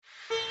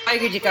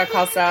Waheguru Ji Ka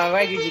Khalsa,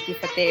 Waheguru Ji Ki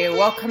Fateh.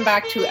 Welcome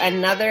back to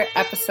another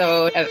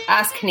episode of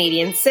Ask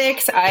Canadian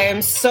Sikhs. I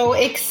am so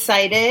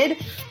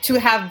excited to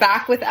have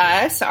back with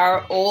us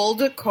our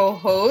old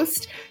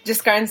co-host,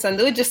 Jaskarn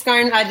Sandhu.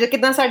 Jaskarn, aaj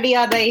kitna saadi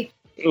yaad aayi?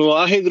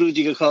 Waheguru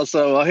Ji Ka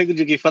Khalsa, Waheguru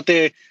Ji Ki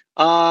Fateh.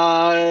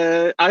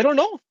 I don't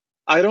know.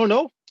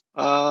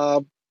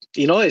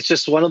 It's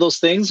just one of those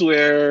things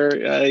where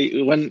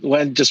when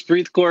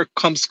Jasprit Kaur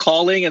comes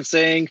calling and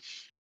saying,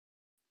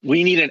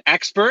 we need an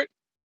expert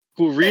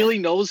who really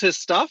knows his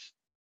stuff,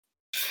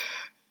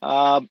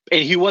 and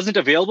he wasn't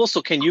available, so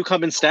can you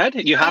come instead?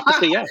 You have to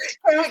say yes.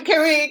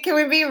 Can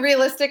we be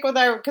realistic with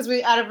because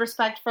we, out of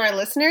respect for our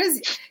listeners,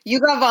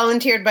 you got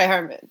volunteered by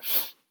Harman.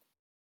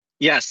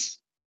 Yes.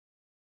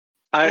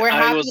 We're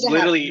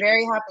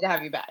very happy to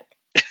have you back.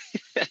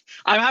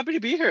 I'm happy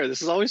to be here.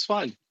 This is always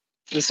fun.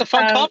 It's a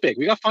fun topic.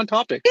 We got fun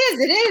topics.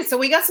 It is. So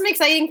we got some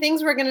exciting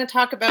things we're going to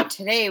talk about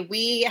today.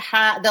 We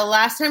had the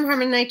last time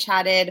Harman and I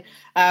chatted,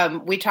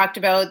 we talked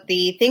about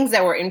the things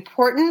that were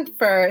important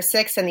for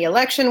Sikhs in the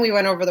election. We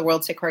went over the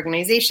World Sikh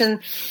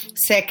Organization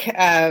Sikh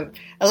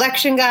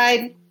election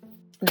guide.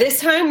 This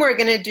time we're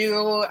going to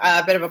do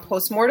a bit of a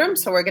postmortem.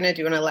 So we're going to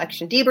do an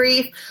election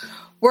debrief.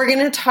 We're going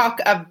to talk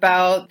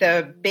about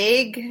the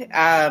big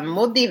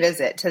Modi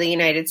visit to the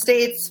United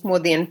States.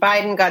 Modi and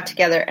Biden got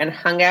together and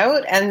hung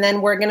out. And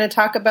then we're going to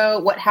talk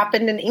about what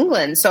happened in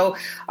England. So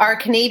our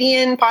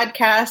Canadian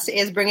podcast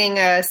is bringing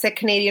a Sikh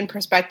Canadian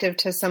perspective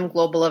to some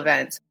global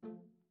events.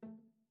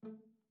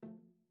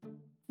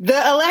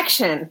 The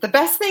election. The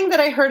best thing that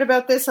I heard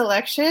about this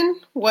election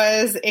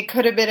was it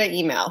could have been an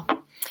email.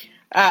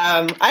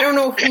 I don't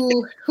know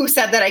who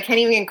said that. I can't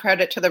even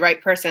credit to the right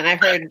person. I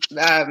heard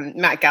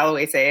Matt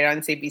Galloway say it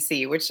on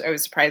CBC, which I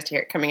was surprised to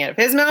hear it coming out of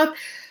his mouth.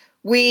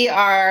 We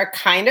are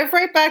kind of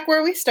right back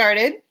where we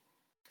started.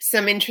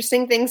 Some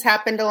interesting things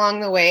happened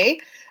along the way.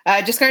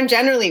 Just kind of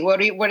generally,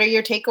 what are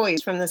your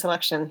takeaways from this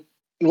election?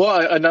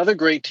 Well, another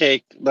great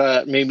take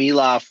that made me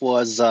laugh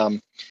was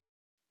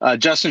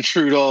Justin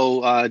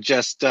Trudeau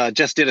just did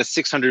a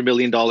 $600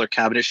 million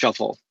cabinet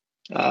shuffle,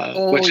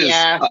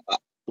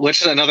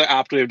 which is another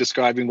apt way of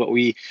describing what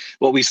we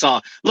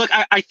saw. Look,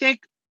 I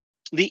think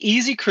the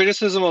easy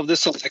criticism of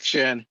this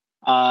election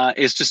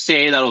is to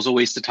say that it was a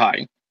waste of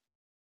time.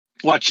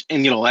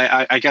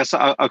 I guess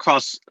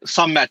across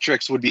some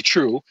metrics would be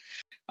true.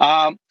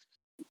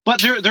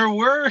 But there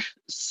were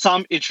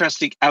some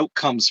interesting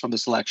outcomes from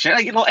this election.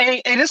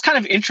 It is kind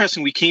of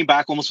interesting. We came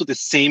back almost with the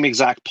same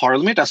exact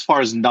parliament as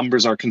far as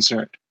numbers are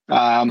concerned.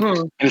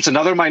 And it's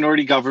another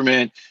minority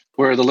government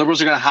where the Liberals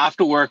are going to have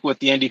to work with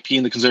the NDP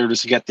and the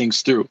Conservatives to get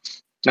things through.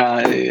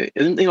 It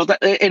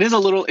is a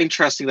little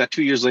interesting that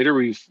 2 years later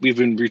we've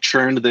been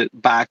returned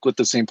back with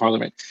the same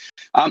parliament.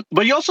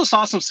 But you also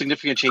saw some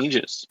significant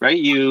changes, right?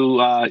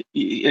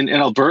 In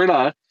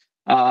Alberta,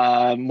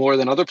 more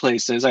than other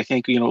places, I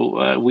think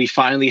we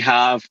finally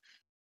have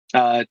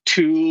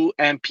 2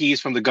 MPs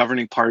from the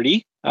governing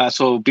party.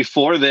 So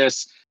before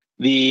this,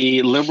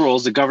 the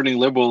governing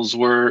Liberals,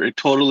 were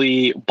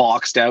totally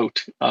boxed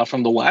out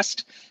from the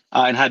West.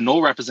 And had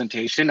no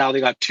representation. Now they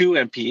got 2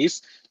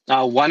 MPs.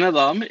 One of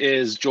them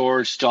is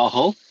George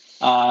Jahal,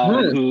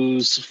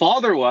 whose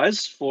father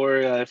was, for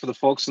the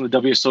folks in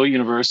the WSO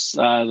universe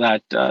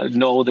that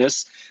know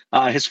this,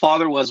 his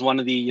father was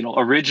one of the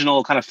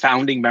original kind of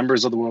founding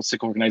members of the World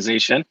Sikh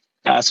Organization.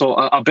 So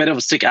a bit of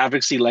a Sikh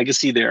advocacy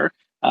legacy there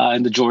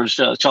in the George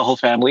Jahal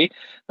family.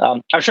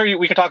 I'm sure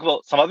we can talk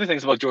about some other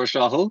things about George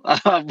Jahal,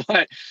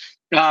 but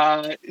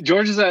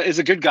George is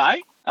a good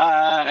guy.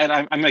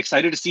 And I'm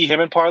excited to see him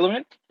in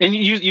Parliament. And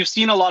you've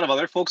seen a lot of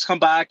other folks come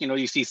back.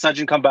 You see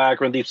Sajjan come back,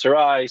 Randeep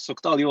Sarai,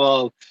 Sukh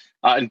Dhaliwal.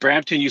 In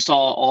Brampton, you saw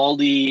all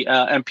the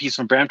MPs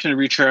from Brampton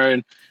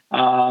return.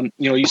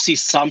 You see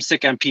some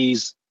Sikh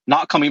MPs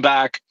not coming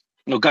back.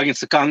 Gagan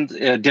Sikand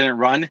didn't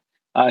run.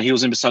 He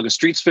was in Mississauga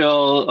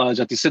Streetsville.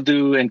 Jati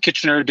Sidhu and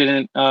Kitchener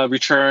didn't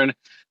return.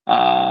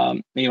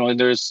 And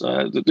there's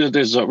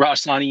Raj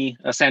Sani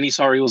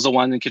was the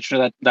one in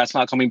Kitchener that's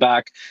not coming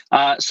back.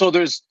 So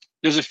there's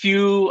a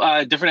few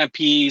different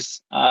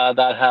MPs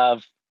that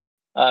have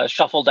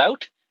shuffled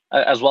out,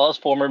 as well as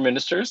former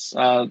ministers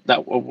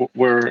that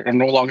are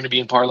no longer going to be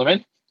in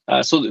Parliament.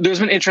 So there's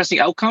been interesting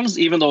outcomes,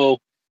 even though,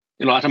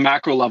 at a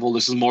macro level,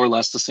 this is more or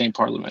less the same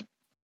Parliament.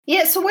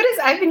 Yeah, so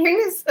I've been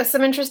hearing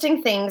some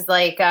interesting things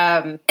like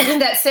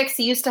that Sikhs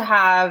used to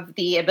have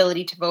the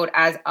ability to vote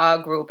as a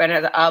group and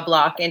as a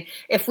bloc. And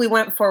if we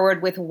went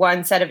forward with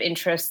one set of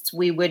interests,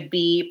 we would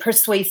be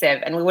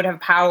persuasive and we would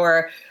have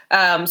power.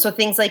 So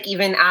things like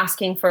even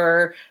asking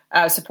for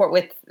support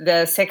with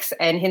the Sikhs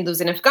and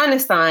Hindus in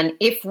Afghanistan,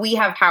 if we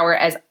have power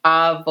as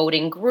a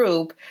voting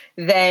group,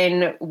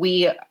 then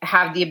we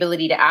have the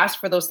ability to ask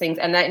for those things.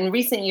 And that in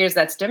recent years,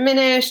 that's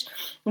diminished.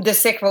 The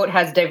Sikh vote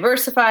has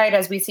diversified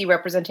as we see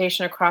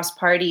representation across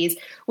parties.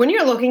 When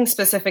you're looking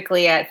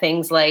specifically at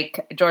things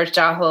like George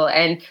Jahal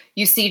and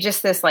you see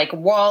just this like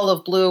wall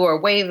of blue or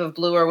wave of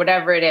blue or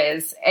whatever it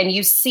is, and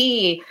you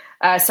see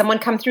someone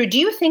come through, do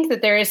you think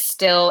that there is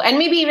still, and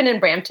maybe even in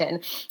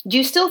Brampton, do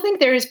you still think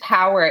there is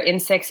power in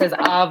Sikhs as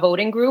a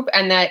voting group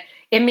and that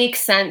it makes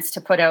sense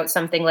to put out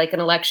something like an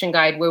election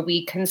guide where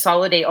we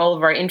consolidate all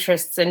of our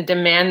interests and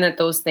demand that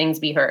those things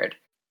be heard.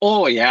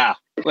 Oh, yeah.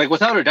 Like,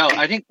 without a doubt,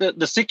 I think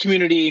the Sikh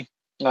community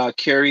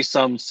carries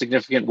some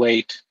significant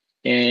weight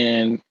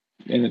in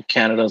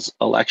Canada's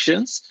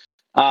elections.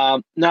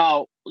 Now,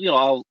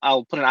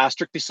 I'll put an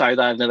asterisk beside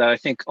that, and that I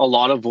think a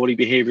lot of voting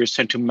behaviors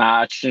tend to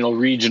match,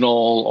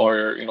 regional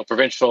or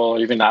provincial or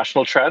even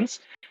national trends,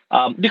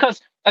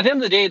 because at the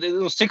end of the day,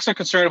 the Sikhs are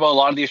concerned about a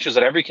lot of the issues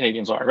that every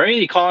Canadians are,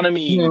 right?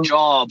 Economy,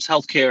 jobs,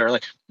 healthcare,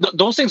 like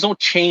those things don't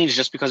change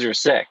just because you're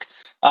Sikh.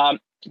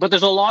 But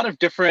there's a lot of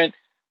different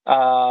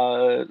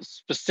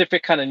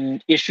specific kind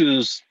of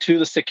issues to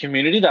the Sikh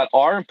community that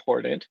are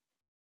important,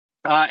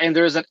 and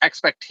there's an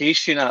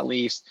expectation, at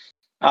least,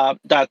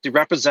 that the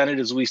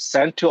representatives we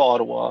send to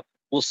Ottawa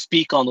will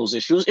speak on those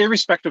issues,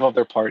 irrespective of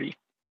their party.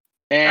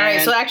 And, all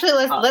right, so actually,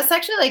 let's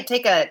actually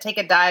take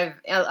a dive.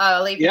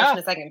 I'll let you finish in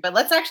a second, but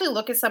let's actually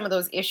look at some of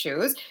those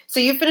issues. So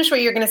you finish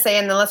what you're going to say,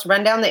 and then let's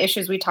run down the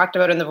issues we talked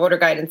about in the voter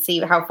guide and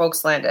see how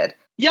folks landed.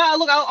 Yeah,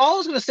 look, all I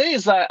was going to say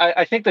is that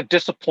I think the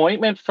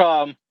disappointment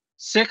from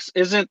Sikhs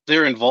isn't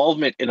their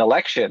involvement in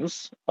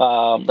elections,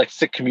 like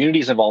Sikh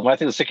community's involvement. I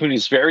think the Sikh community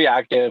is very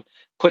active,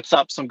 puts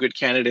up some good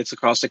candidates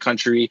across the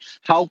country,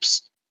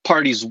 helps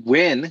parties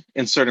win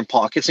in certain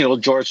pockets.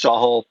 George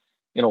Chahal,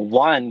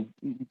 won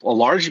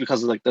largely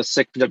because of the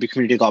Sikh PW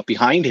community got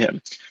behind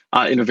him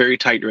in a very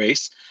tight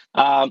race.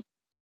 But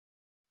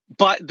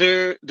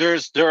there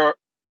are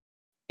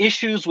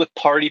issues with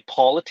party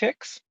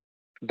politics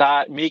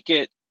that make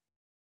it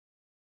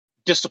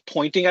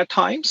disappointing at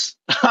times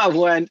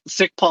when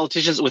Sikh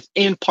politicians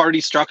within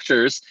party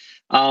structures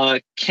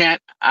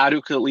can't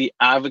adequately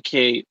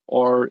advocate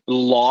or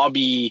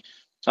lobby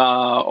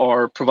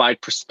or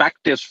provide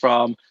perspectives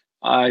from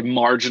a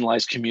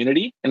marginalized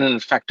community in an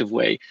effective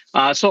way.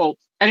 So,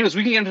 anyways,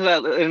 we can get into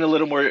that in a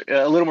little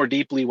more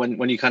deeply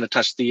when you kind of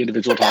touch the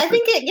individual topic. I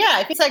think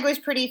it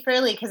segues pretty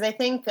fairly, because I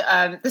think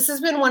this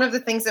has been one of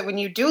the things that when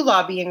you do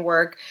lobbying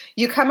work,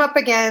 you come up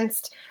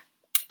against.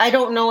 I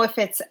don't know if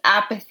it's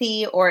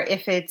apathy or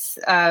if it's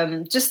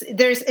just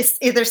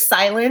there's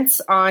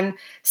silence on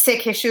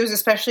Sikh issues,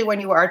 especially when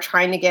you are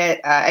trying to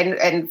get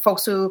and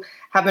folks who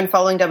have been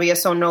following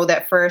WSO know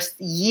that for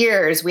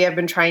years we have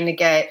been trying to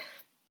get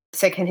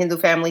Sikh and Hindu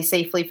families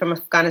safely from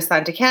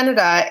Afghanistan to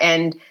Canada,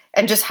 and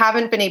just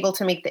haven't been able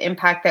to make the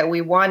impact that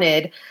we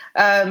wanted.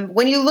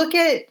 When you look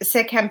at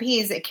Sikh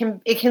MPs,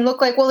 it can look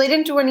like, well, they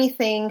didn't do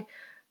anything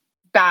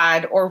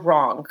bad or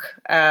wrong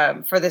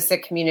for the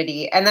Sikh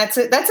community, and that's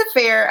a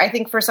fair. I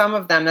think for some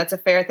of them, that's a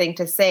fair thing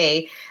to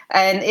say.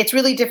 And it's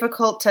really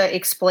difficult to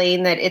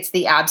explain that it's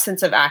the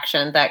absence of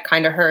action that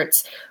kind of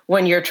hurts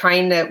when you're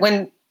trying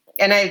to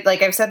And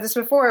I've said this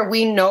before,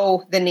 we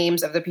know the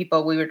names of the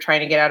people we were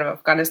trying to get out of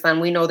Afghanistan.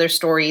 We know their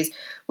stories.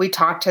 We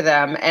talk to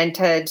them, and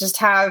to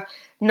just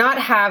not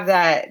have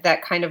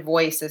that kind of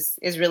voice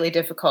is really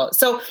difficult.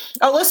 So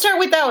let's start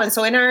with that one.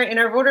 So in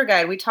our voter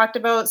guide, we talked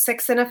about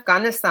Sikhs in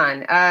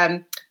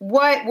Afghanistan.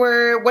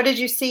 What did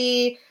you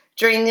see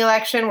during the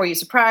election? Were you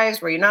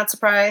surprised? Were you not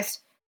surprised?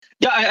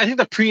 Yeah, I think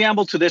the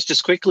preamble to this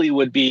just quickly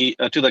would be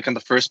to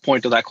the first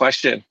point of that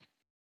question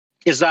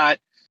is that,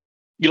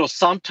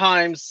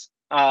 sometimes,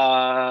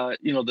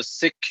 the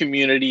Sikh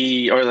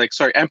community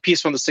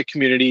MPs from the Sikh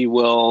community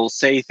will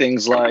say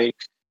things like,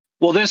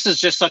 well, this is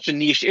just such a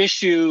niche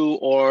issue,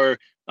 or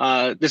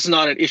this is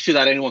not an issue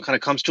that anyone kind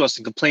of comes to us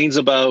and complains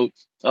about.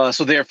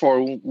 So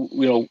therefore,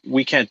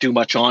 we can't do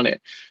much on it.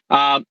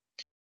 And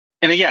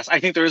yes, I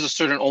think there is a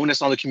certain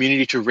onus on the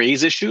community to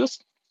raise issues,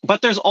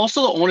 but there's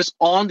also the onus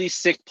on these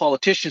Sikh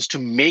politicians to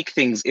make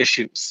things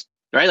issues,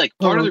 right? Like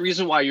part of the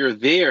reason why you're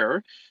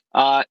there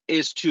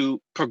is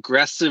to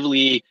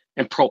progressively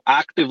and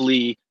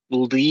proactively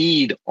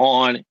lead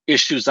on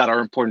issues that are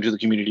important to the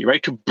community,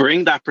 right? To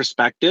bring that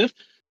perspective,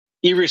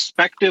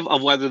 irrespective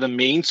of whether the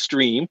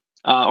mainstream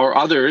or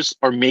others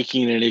are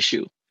making an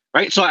issue,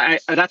 right? So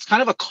that's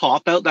kind of a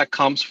cop-out that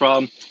comes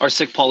from our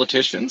Sikh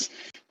politicians,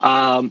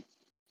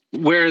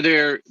 where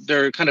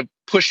they're kind of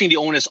pushing the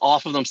onus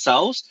off of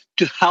themselves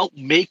to help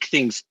make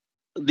things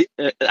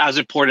as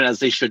important as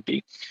they should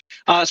be.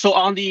 So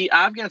on the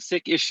Afghan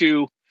Sikh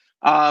issue,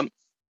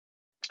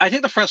 I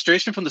think the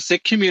frustration from the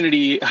Sikh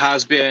community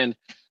has been,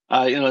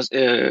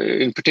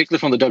 in particular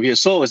from the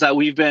WSO, is that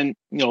we've been,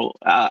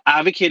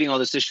 advocating on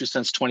this issue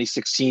since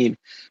 2016.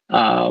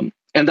 And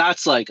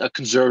that's like a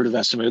conservative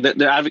estimate.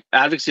 The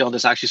advocacy on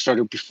this actually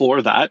started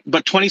before that.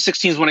 But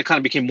 2016 is when it kind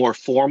of became more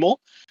formal.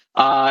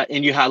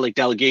 And you had like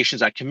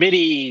delegations at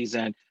committees,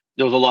 and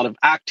there was a lot of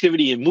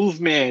activity and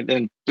movement.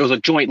 And there was a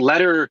joint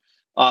letter,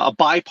 a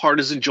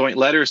bipartisan joint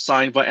letter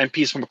signed by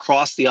MPs from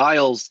across the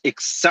aisles,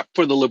 except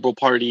for the Liberal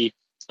Party,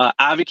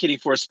 advocating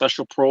for a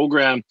special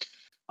program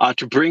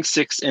to bring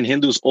Sikhs and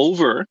Hindus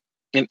over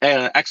and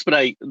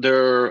expedite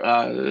their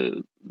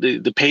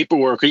the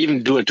paperwork, or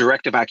even do a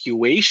direct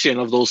evacuation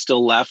of those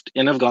still left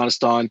in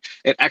Afghanistan,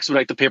 and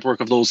expedite the paperwork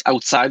of those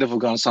outside of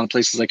Afghanistan,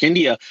 places like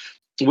India,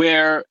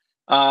 where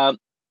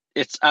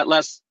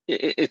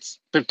it's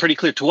been pretty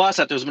clear to us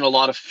that there's been a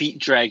lot of feet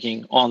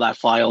dragging on that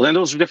file. And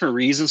those are different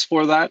reasons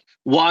for that.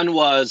 One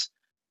was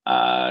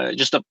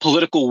just a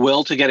political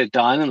will to get it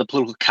done, and the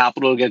political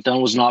capital to get it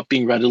done was not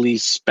being readily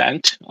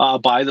spent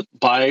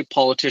by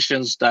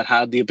politicians that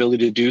had the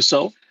ability to do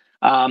so.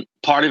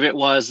 Part of it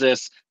was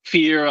this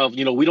fear of,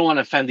 we don't want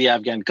to offend the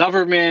Afghan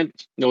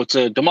government. It's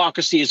a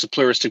democracy, it's a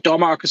pluralistic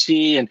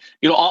democracy. And,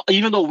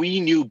 even though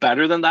we knew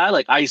better than that,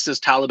 like ISIS,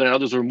 Taliban, and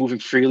others were moving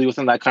freely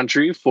within that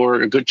country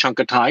for a good chunk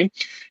of time.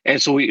 And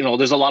so,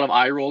 there's a lot of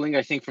eye rolling,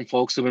 I think, from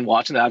folks who've been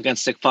watching the Afghan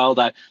SIC file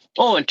that,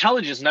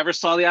 intelligence never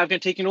saw the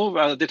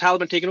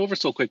Taliban taking over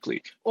so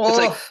quickly.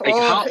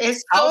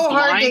 It's so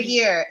hard to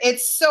hear.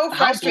 It's so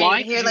frustrating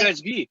to hear. Like,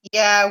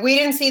 yeah, we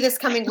didn't see this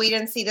coming. We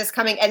didn't see this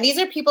coming. And these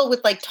are people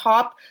with like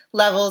top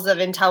levels of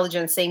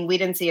intelligence saying we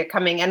didn't see it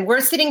coming. And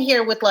we're sitting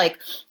here with like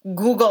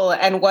Google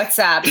and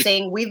WhatsApp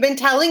saying we've been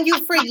telling you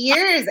for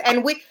years,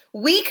 and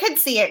we could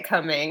see it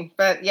coming.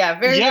 But yeah,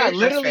 very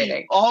literally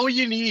frustrating. All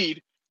you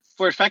need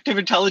for effective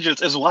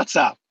intelligence is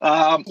WhatsApp.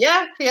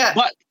 Yeah.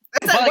 But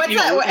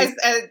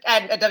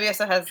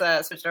WSO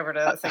has switched over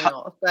to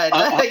Signal, but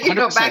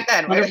back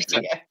then,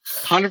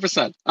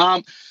 100%.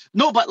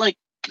 No, but like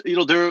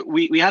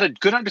we had a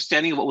good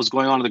understanding of what was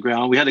going on the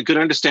ground. We had a good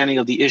understanding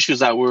of the issues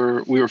that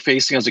we were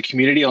facing as a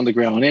community on the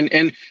ground,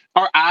 and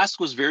our ask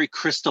was very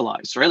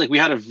crystallized, right? Like we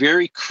had a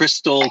very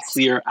crystal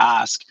clear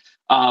ask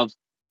of,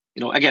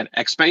 again,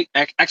 expedite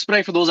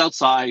for those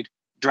outside,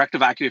 direct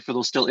evacuate for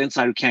those still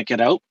inside who can't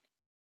get out.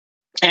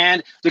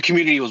 And the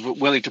community was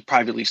willing to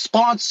privately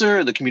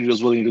sponsor. The community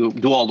was willing to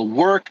do all the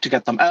work to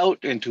get them out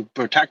and to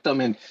protect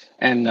them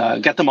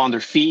and get them on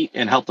their feet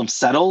and help them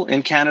settle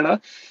in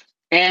Canada.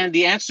 And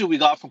the answer we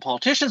got from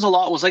politicians a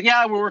lot was like,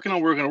 yeah, we're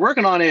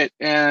working on it.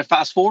 And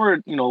fast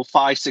forward,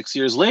 5-6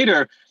 years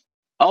later,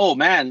 oh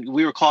man,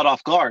 we were caught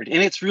off guard.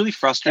 And it's really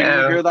frustrating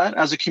to hear that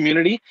as a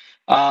community,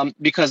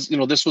 because,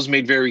 this was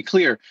made very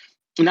clear.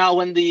 Now,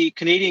 when the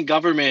Canadian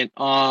government,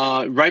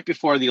 right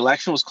before the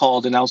election was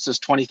called, announced this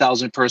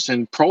 20,000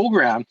 person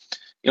program,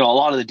 a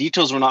lot of the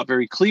details were not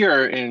very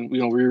clear. And, we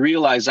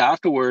realized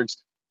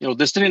afterwards,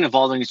 this didn't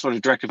involve any sort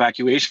of direct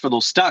evacuation for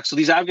those stuck. So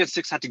these Afghan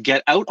SICs had to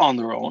get out on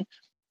their own.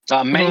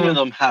 Many of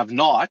them have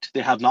not.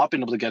 They have not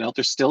been able to get out.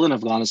 They're still in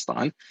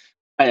Afghanistan.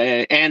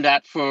 And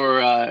that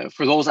for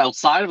those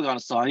outside of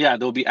Afghanistan,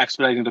 they'll be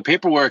expediting the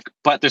paperwork,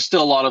 but there's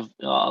still a lot of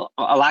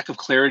a lack of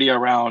clarity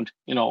around,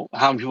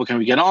 how many people can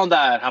we get on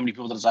that? How many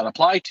people does that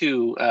apply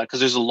to? Because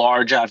there's a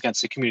large Afghan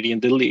SIC community in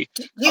Delhi.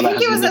 Do you think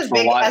it was as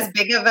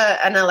big of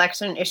an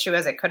election issue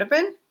as it could have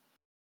been?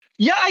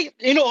 Yeah,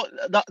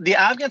 the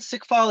Afghan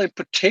SIC file in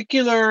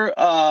particular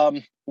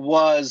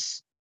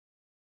was,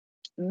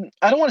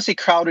 I don't want to say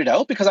crowded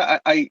out, because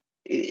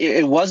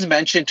it was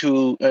mentioned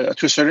to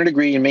a certain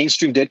degree, and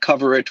mainstream did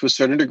cover it to a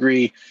certain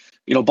degree.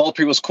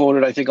 Balpreet was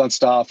quoted, I think, on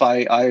stuff.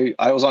 I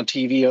was on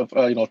TV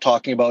of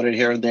talking about it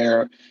here and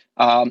there,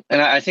 and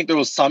I think there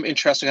was some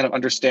interest to kind of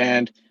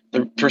understand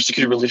the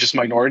persecuted religious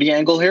minority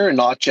angle here, and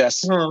not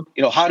just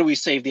how do we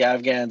save the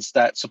Afghans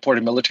that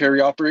supported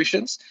military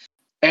operations.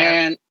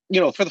 And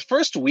for the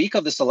first week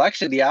of this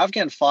election, the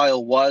Afghan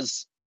file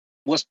was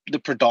the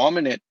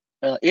predominant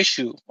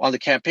issue on the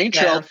campaign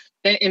trail.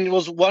 And it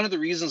was one of the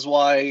reasons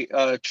why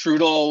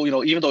Trudeau,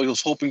 even though he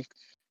was hoping,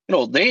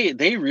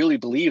 they really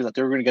believe that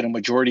they were going to get a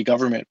majority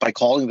government by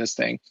calling this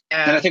thing.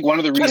 Yeah. And I think one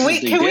of the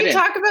reasons Can we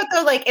talk about,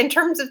 though, like in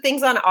terms of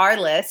things on our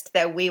list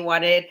that we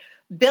wanted,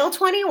 Bill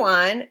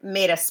 21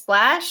 made a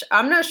splash.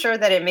 I'm not sure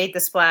that it made the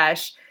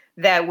splash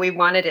that we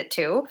wanted it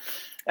to.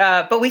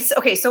 But we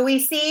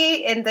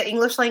see in the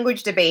English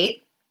language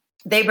debate,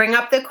 they bring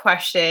up the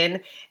question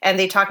and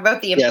they talk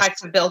about the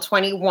impact of Bill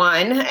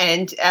 21.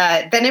 And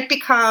then it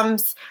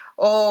becomes,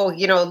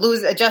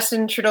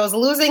 Justin Trudeau's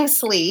losing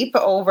sleep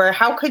over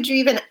how could you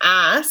even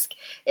ask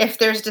if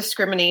there's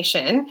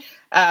discrimination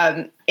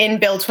in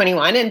Bill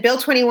 21. And Bill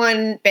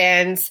 21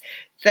 bans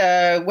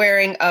the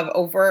wearing of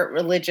overt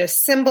religious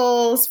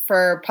symbols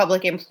for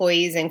public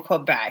employees in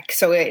Quebec.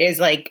 So it is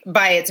like,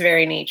 by its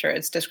very nature,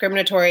 it's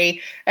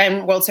discriminatory.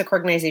 And World Sikh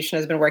Organization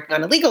has been working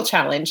on a legal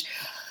challenge.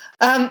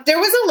 There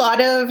was a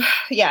lot of,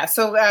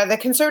 the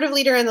conservative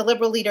leader and the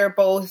liberal leader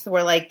both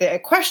were like,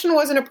 the question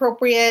wasn't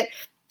appropriate.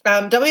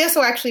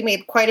 WSO actually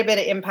made quite a bit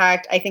of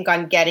impact, I think,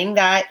 on getting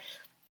that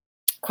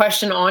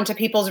question onto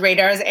people's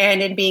radars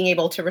and in being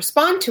able to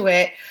respond to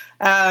it.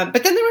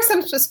 But then there was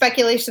some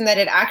speculation that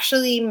it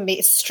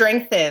actually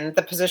strengthened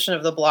the position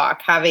of the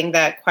bloc, having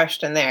that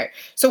question there.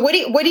 So what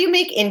do you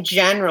make in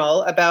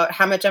general about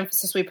how much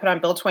emphasis we put on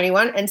Bill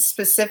 21? And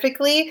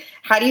specifically,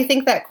 how do you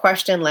think that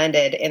question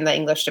landed in the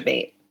English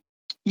debate?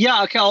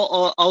 Yeah, okay,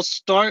 I'll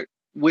start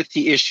with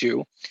the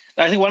issue.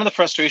 I think one of the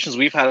frustrations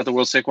we've had at the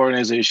World Sikh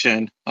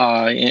Organization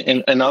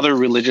and other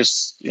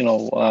religious,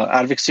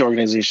 advocacy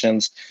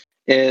organizations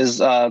is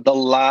the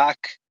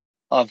lack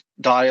of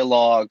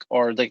dialogue,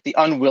 or like the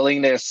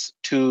unwillingness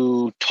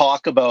to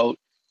talk about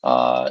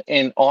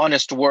in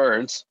honest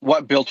words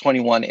what Bill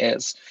 21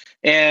 is.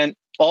 And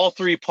all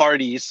three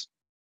parties,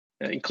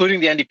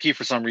 including the NDP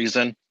for some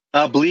reason,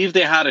 believe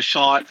they had a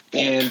shot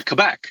in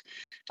Quebec.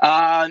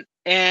 And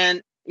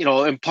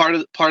and part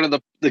of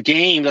the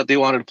game that they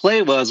wanted to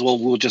play was, well,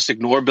 we'll just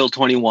ignore Bill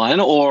 21,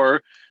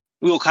 or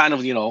we'll kind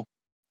of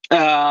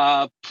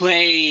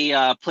play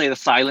the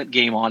silent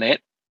game on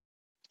it,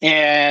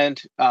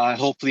 and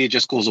hopefully it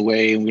just goes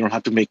away and we don't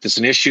have to make this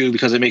an issue,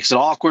 because it makes it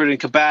awkward in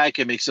Quebec.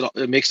 It makes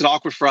it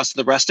awkward for us,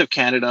 the rest of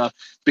Canada,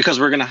 because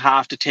we're going to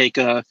have to take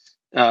a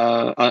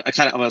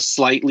kind of a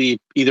slightly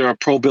either a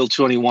pro Bill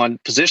 21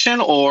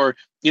 position, or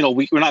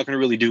we're not going to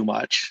really do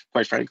much,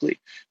 quite frankly.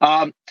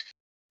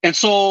 And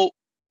so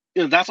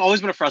that's always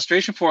been a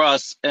frustration for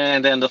us,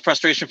 and then the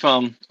frustration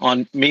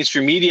on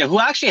mainstream media, who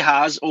actually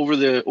has over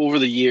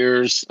the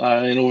years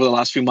and over the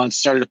last few months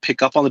started to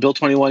pick up on the Bill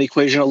 21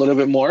 equation a little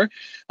bit more.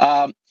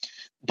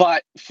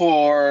 But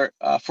for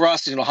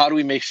us, how do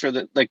we make sure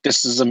that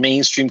this is a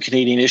mainstream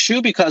Canadian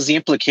issue? Because the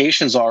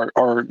implications are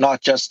not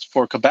just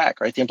for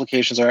Quebec, right? The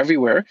implications are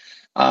everywhere,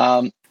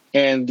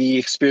 and the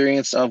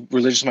experience of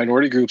religious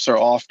minority groups are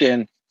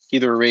often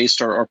either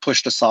erased or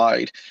pushed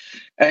aside.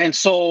 And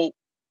so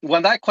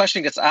when that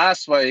question gets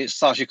asked by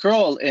Sashi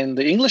Kurl in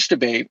the English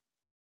debate,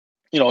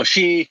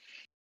 she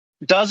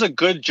does a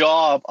good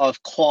job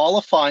of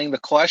qualifying the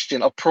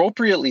question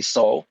appropriately,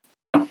 so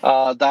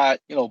that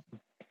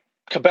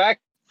Quebec,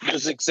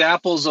 there's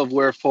examples of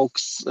where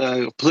folks,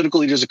 political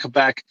leaders of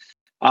Quebec,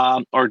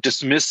 are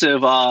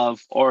dismissive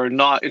of or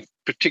not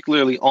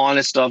particularly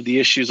honest of the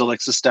issues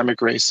of systemic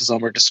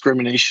racism or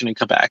discrimination in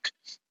Quebec.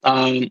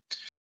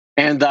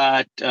 And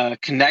that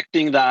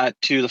connecting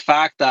that to the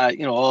fact that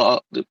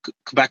the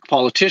Quebec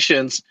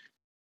politicians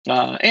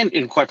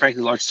and quite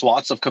frankly large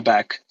swaths of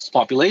Quebec's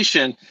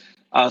population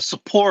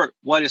support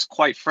what is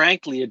quite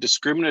frankly a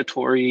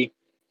discriminatory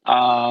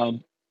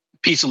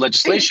piece of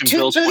legislation,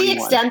 Bill 21. To the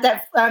extent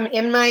that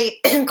in my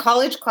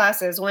college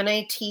classes, when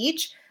I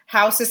teach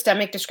how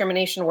systemic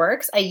discrimination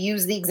works, I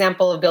use the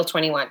example of Bill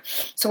 21.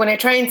 So when I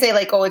try and say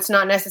it's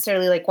not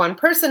necessarily one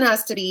person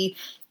has to be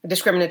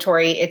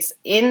discriminatory, it's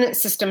in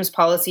systems,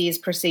 policies,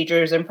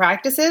 procedures, and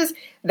practices.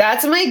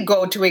 That's my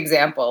go-to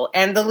example.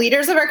 And the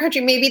leaders of our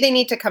country, maybe they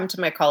need to come to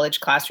my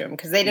college classroom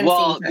because they didn't.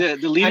 Well, the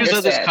leaders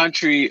of this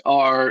country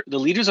are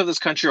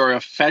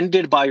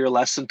offended by your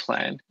lesson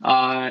plan.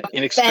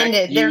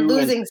 Offended. They're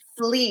losing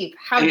sleep.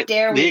 How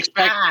dare we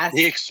ask?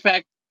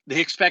 They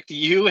expect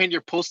you and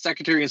your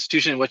post-secondary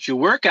institution, what you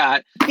work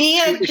at, be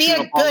a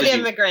good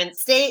immigrant.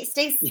 Stay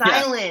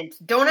silent.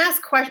 Yeah. Don't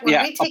ask questions.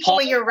 When we take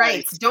away your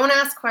rights, don't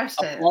ask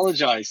questions.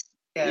 Apologize.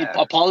 Yeah.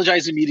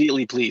 Apologize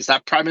immediately, please.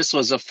 That premise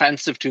was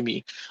offensive to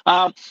me.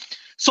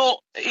 So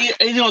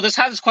this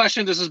has this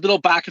question. There's this little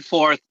back and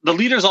forth. The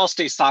leaders all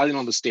stay silent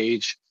on the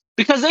stage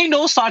because they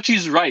know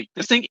Sachi's right.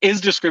 This thing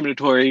is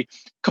discriminatory.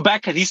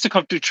 Quebec needs to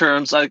come to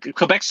terms.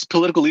 Quebec's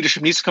political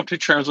leadership needs to come to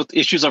terms with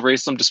issues of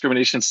racism,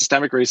 discrimination,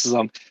 systemic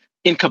racism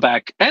in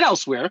Quebec and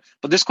elsewhere.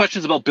 But this question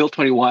is about Bill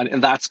 21,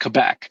 and that's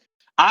Quebec.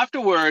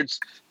 Afterwards,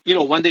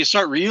 when they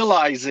start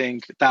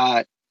realizing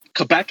that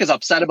Quebec is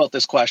upset about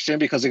this question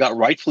because they got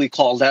rightfully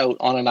called out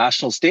on a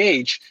national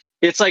stage,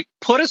 it's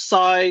put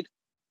aside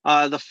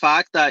the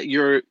fact that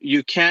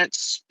you can't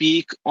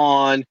speak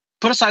on.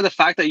 Put aside the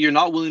fact that you're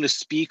not willing to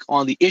speak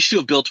on the issue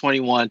of Bill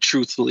 21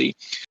 truthfully.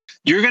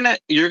 You're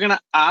gonna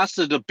ask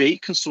the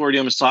debate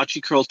consortium and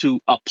Sachi Kurl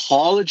to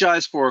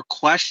apologize for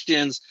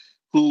questions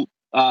who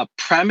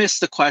premise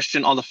the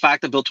question on the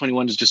fact that Bill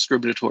 21 is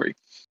discriminatory,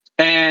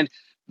 and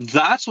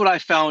that's what I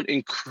found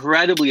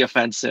incredibly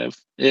offensive.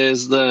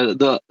 Is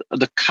the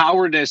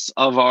cowardice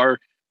of our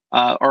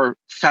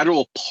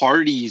federal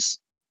parties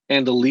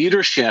and the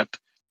leadership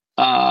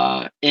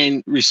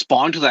and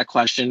respond to that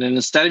question. And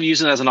instead of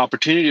using it as an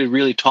opportunity to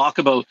really talk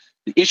about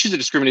the issues of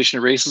discrimination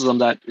and racism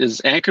that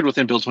is anchored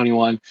within Bill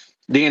 21,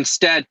 they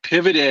instead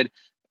pivoted,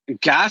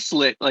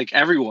 gaslit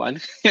everyone,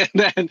 and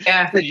then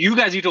said, you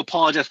guys need to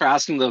apologize for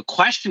asking the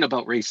question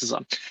about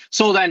racism.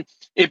 So then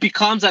it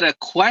becomes that a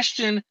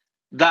question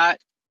that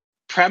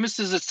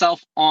premises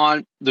itself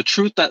on the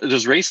truth that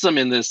there's racism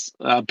in this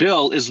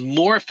bill is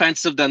more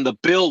offensive than the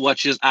bill,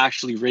 which is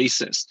actually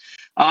racist.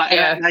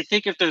 And I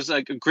think if there's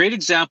a great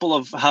example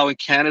of how in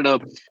Canada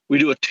we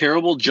do a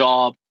terrible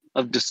job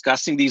of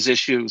discussing these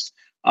issues,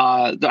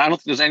 I don't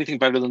think there's anything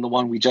better than the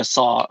one we just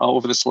saw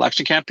over this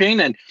election campaign.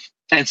 And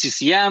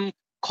NCCM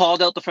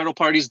called out the federal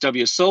parties,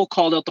 WSO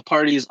called out the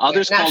parties,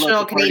 others called out the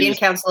National Canadian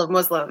Council of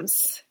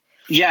Muslims.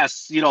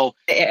 Yes,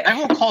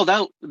 everyone called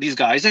out these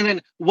guys. And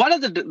then one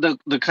of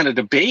the kind of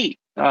debate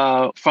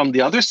from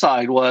the other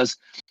side was,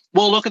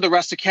 well, look at the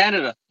rest of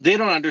Canada. They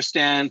don't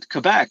understand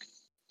Quebec.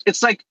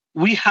 It's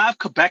we have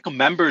Quebec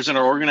members in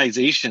our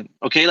organization,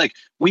 okay?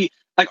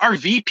 Our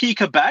VP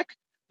Quebec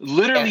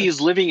literally is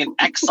living in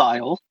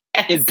exile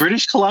in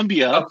British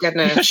Columbia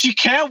because she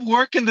can't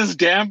work in this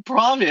damn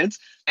province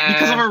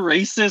because of a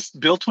racist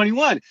Bill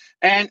 21.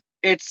 And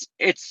it's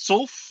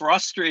so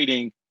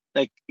frustrating,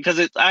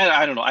 because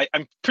I don't know.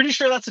 I'm pretty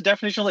sure that's a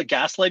definition of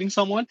gaslighting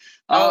someone.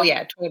 Oh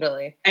yeah,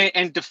 totally.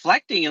 And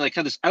deflecting in kind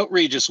of this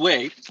outrageous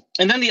way.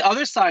 And then the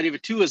other side of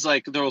it too is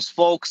those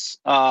folks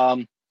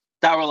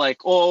that were like,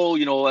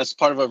 oh, as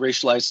part of a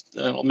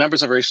racialized,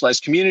 members of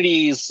racialized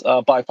communities,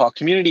 BIPOC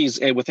communities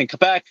within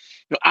Quebec,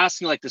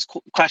 asking like this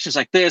questions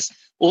like this.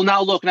 Well,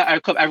 now look, now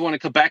everyone in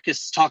Quebec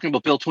is talking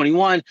about Bill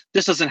 21.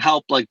 This doesn't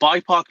help like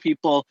BIPOC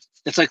people.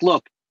 It's like,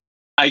 look,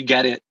 I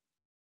get it.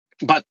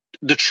 But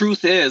the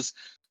truth is,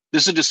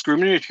 this is a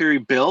discriminatory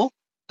bill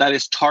that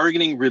is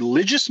targeting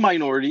religious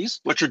minorities,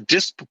 which are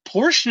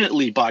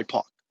disproportionately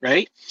BIPOC,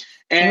 right?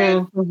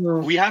 And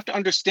we have to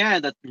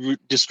understand that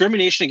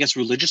discrimination against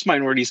religious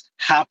minorities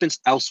happens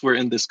elsewhere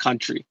in this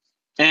country.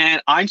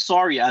 And I'm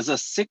sorry, as a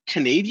Sikh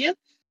Canadian,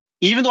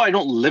 even though I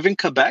don't live in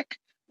Quebec,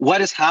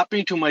 what is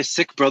happening to my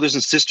Sikh brothers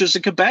and sisters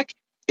in Quebec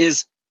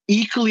is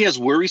equally as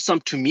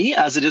worrisome to me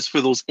as it is for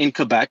those in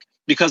Quebec,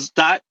 because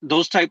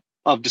those type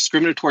of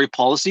discriminatory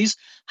policies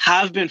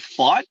have been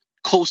fought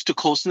coast to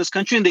coast in this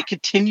country, and they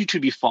continue to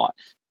be fought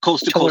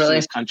coast to coast in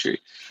this country.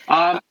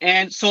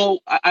 And so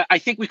I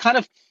think we kind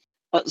of,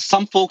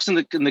 some folks in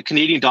the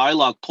Canadian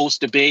dialogue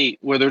post-debate,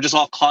 where they're just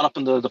all caught up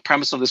in the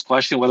premise of this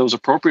question, whether it was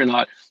appropriate or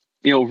not,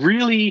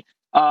 really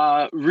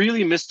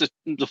missed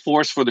the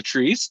forest for the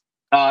trees.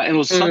 And it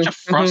was such a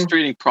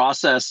frustrating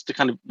process to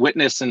kind of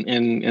witness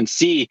and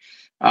see.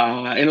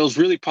 And it was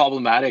really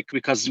problematic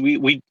because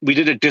we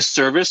did a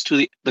disservice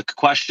to the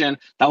question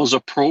that was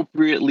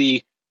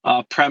appropriately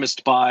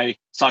premised by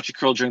Sachi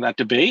Curl during that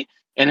debate,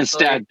 and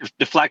instead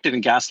deflected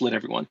and gaslit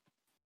everyone.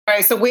 All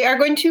right, so we are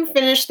going to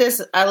finish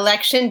this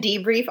election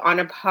debrief on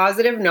a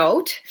positive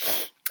note.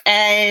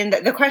 And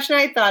the question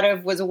I thought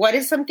of was, what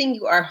is something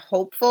you are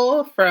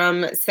hopeful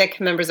from Sikh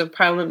members of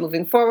parliament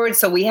moving forward?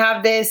 So we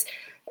have this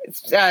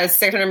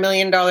 $600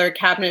 million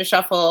cabinet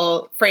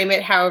shuffle, frame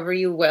it however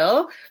you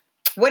will.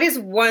 What is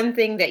one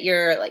thing that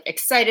you're like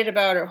excited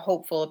about or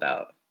hopeful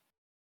about?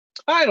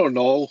 I don't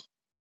know.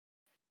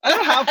 I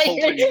don't have hope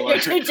anymore. You're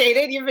too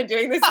jaded. You've been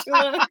doing this too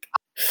long.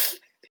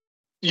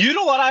 You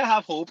know what I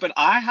have hope in?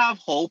 I have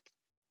hope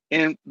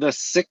in the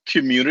Sikh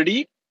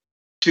community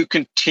to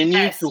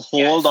continue to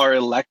hold our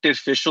elected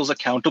officials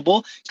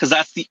accountable, because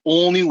that's the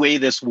only way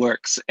this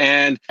works.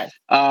 And,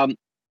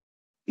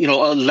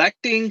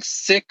 electing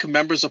Sikh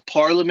members of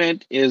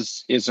parliament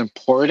is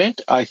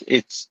important.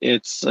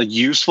 It's a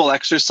useful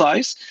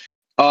exercise.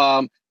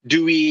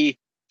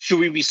 Should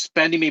we be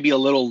spending maybe a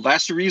little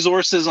less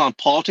resources on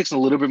politics and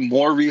a little bit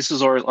more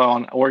resources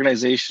on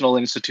organizational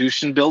and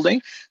institution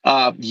building?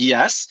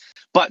 Yes.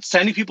 But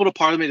sending people to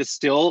parliament is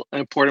still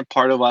an important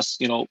part of us,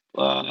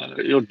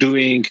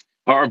 doing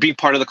or being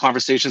part of the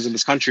conversations in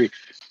this country.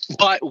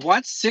 But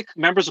once Sikh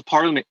members of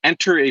parliament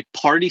enter a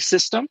party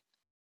system,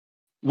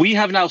 we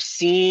have now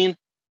seen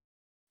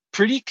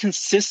pretty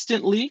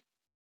consistently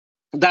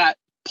that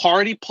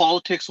party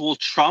politics will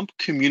trump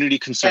community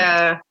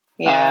concerns.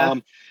 Yeah.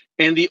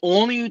 And the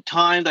only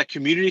time that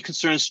community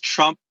concerns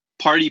trump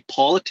party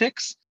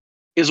politics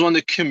is when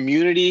the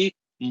community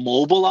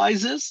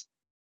mobilizes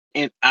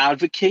and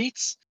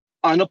advocates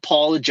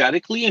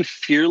unapologetically and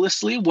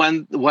fearlessly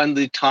when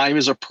the time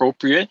is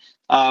appropriate.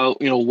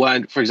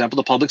 When, for example,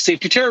 the Public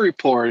Safety Terror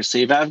Report,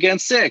 Save Afghan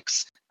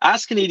Sikhs,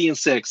 Ask Canadian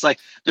Sikhs. Like,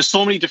 there's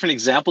so many different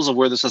examples of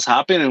where this has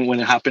happened and when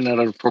it happened at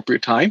an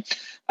appropriate time.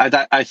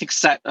 That I think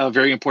set a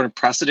very important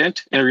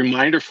precedent and a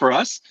reminder for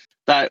us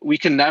that we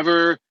can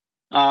never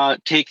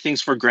take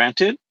things for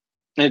granted.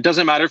 And it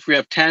doesn't matter if we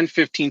have 10,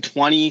 15,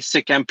 20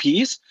 Sikh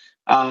MPs.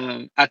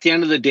 At the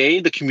end of the day,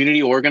 the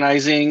community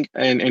organizing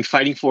and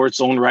fighting for its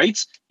own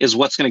rights is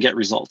what's going to get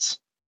results.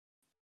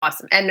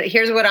 Awesome. And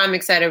here's what I'm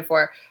excited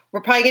for.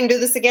 We're probably going to do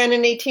this again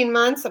in 18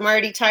 months. I'm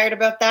already tired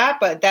about that,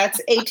 but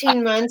that's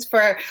 18 months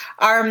for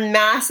our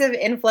massive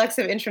influx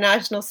of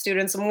international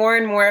students. More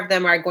and more of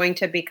them are going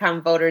to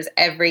become voters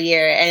every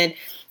year. And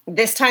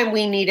this time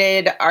we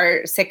needed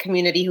our Sikh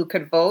community who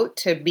could vote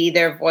to be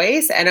their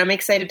voice. And I'm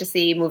excited to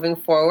see moving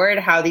forward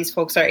how these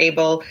folks are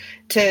able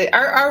to,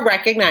 are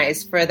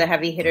recognized for the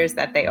heavy hitters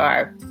that they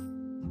are.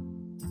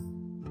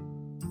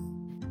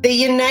 The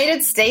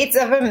United States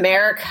of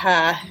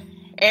America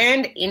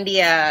and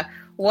India.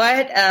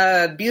 What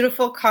a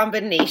beautiful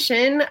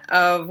combination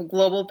of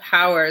global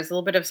powers. A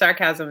little bit of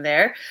sarcasm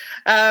there.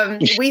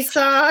 We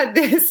saw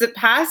this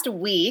past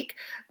week,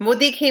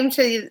 Modi came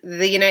to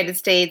the United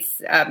States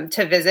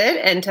to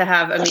visit and to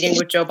have a meeting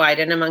with Joe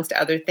Biden, amongst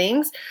other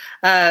things.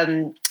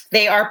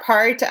 They are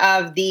part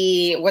of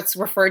what's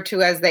referred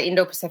to as the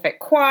Indo-Pacific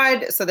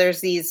Quad. So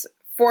there's these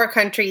 4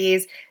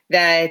 countries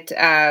that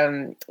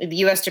the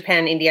US,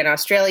 Japan, India, and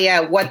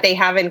Australia, what they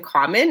have in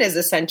common is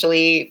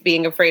essentially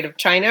being afraid of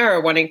China or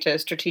wanting to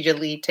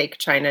strategically take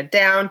China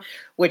down,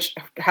 which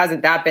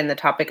hasn't that been the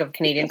topic of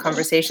Canadian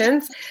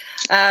conversations.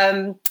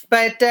 So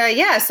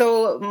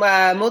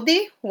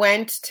Modi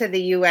went to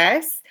the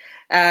US.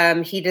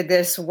 He did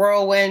this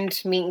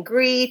whirlwind meet and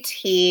greet.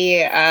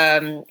 He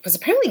was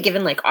apparently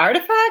given like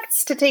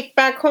artifacts to take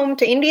back home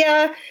to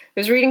India. I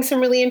was reading some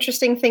really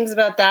interesting things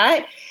about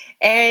that.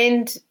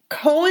 And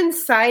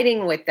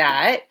coinciding with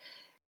that,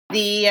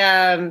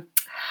 the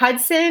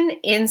Hudson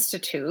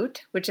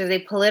Institute, which is a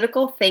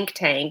political think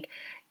tank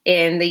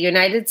in the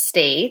United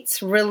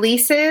States,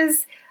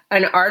 releases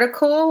an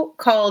article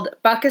called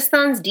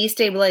Pakistan's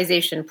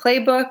Destabilization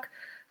Playbook,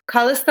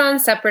 Khalistan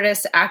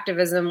separatist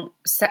activism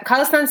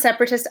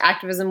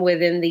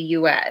within the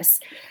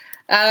U.S.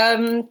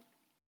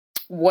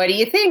 What do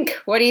you think?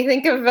 What do you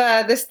think of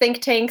this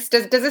think tank?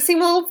 Does it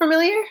seem a little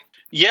familiar?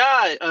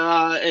 Yeah,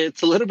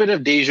 it's a little bit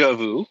of deja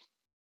vu.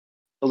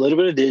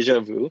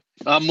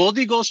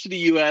 Modi goes to the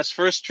U.S.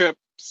 first trip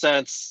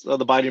since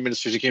the Biden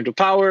administration came to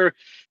power,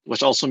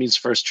 which also means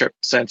first trip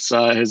since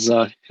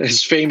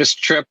his famous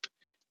trip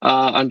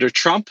under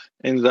Trump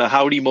in the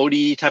Howdy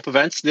Modi type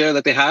events there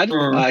that they had.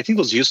 I think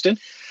it was Houston.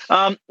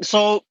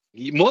 So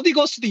Modi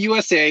goes to the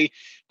USA,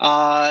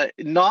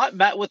 not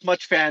met with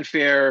much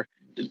fanfare.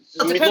 It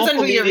depends on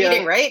who you're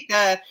reading, right?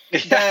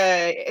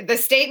 The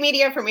state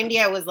media from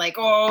India was like,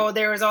 oh,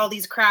 there was all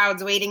these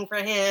crowds waiting for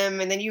him.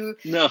 And then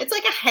it's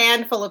like a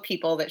handful of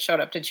people that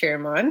showed up to cheer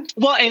him on.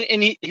 Well,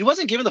 and he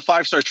wasn't given the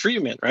 5-star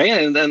treatment, right?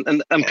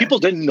 And people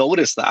didn't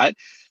notice that.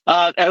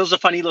 It was a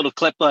funny little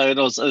clip.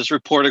 This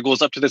reporter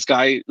goes up to this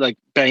guy, like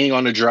banging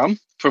on a drum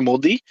for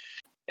Modi.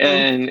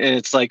 And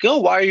it's like, oh,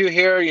 why are you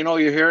here?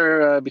 You're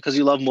here because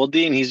you love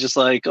Modi. And he's just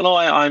like, oh,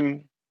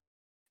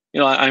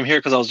 no, I'm here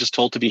because I was just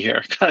told to be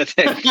here, kind of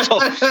thing. So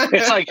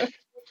it's like,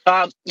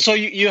 so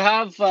you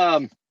have,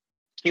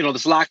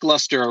 this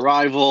lackluster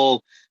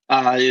arrival.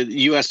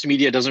 U.S.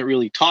 media doesn't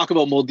really talk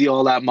about Modi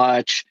all that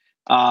much.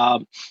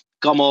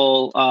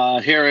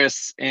 Kamala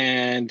Harris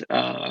and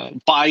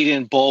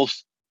Biden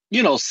both,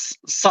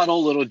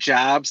 subtle little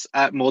jabs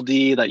at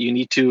Modi that you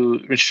need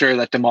to ensure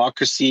that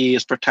democracy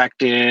is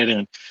protected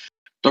and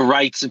the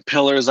rights and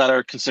pillars that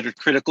are considered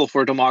critical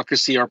for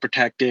democracy are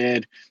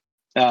protected.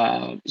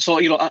 So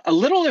a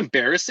little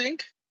embarrassing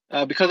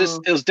because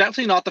it was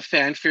definitely not the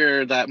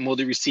fanfare that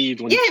Modi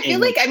received when I feel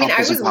like I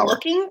was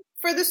looking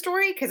for the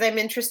story because I'm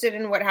interested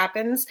in what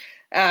happens,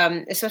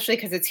 especially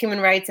because it's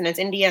human rights and it's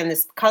India and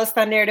this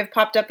Khalistan narrative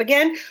popped up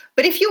again.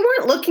 But if you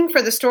weren't looking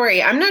for the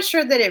story, I'm not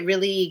sure that it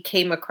really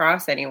came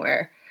across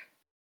anywhere.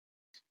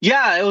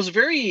 Yeah, it was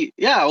very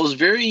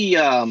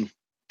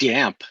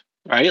damp,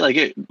 right? Like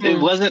it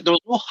wasn't, there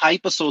was no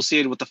hype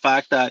associated with the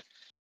fact that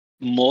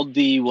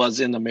Modi was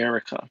in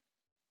America.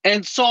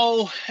 And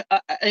so,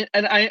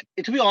 I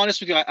to be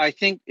honest with you, I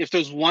think if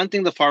there's one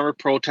thing the farmer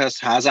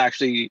protest has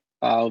actually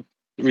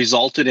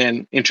resulted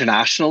in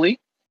internationally,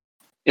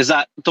 is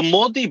that the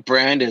Modi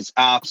brand is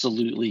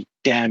absolutely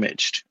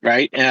damaged,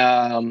 right?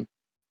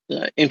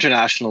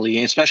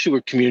 Internationally, especially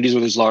with communities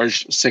where there's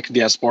large Sikh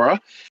diaspora.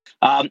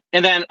 And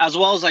then as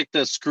well as like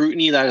the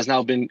scrutiny that has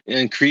now been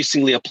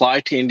increasingly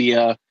applied to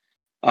India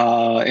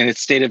and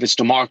its state of its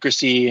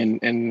democracy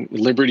and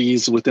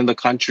liberties within the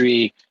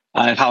country,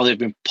 and how they've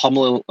been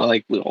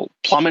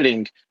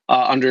plummeting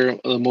under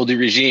the Modi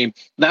regime.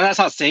 Now, that's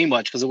not saying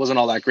much because it wasn't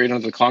all that great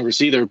under the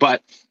Congress either,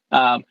 but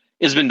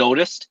it's been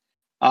noticed.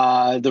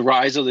 The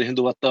rise of the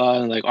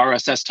Hindutva and like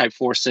RSS type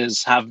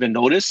forces have been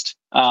noticed.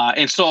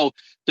 And so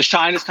the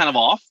shine is kind of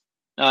off,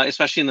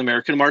 especially in the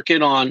American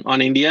market on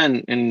India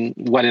and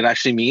what it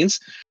actually means.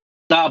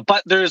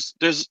 But there is,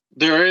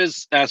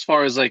 as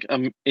far as like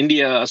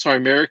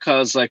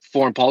America's like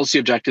foreign policy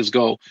objectives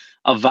go,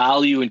 a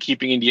value in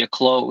keeping India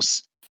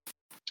close.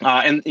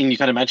 And you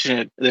kind of mentioned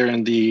it there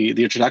in the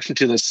introduction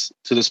to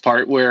this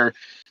part where,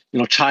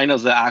 China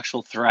is the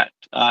actual threat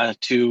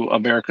to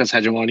America's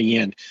hegemony,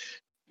 and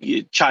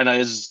China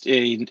is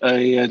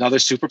another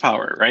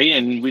superpower, right?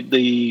 And with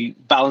the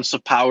balance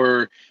of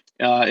power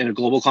in a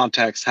global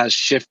context has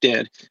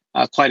shifted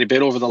quite a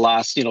bit over the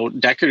last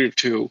decade or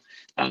two,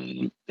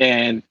 and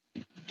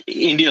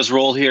India's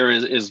role here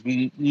is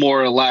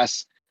more or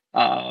less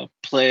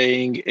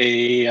playing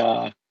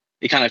a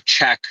kind of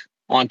check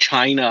on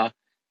China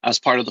as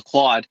part of the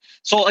Quad.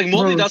 So like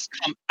Modi does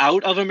come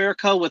out of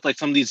America with like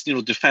some of these,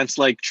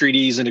 defense-like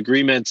treaties and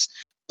agreements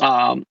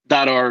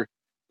that are,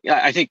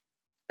 I think,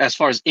 as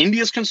far as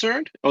India is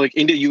concerned, or like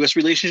India-US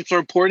relationships are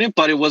important,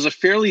 but it was a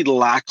fairly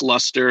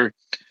lackluster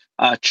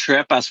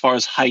trip as far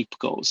as hype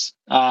goes.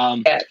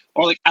 Or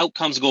like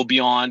outcomes go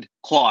beyond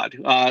Quad,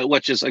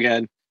 which is,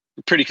 again,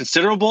 pretty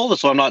considerable.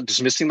 So I'm not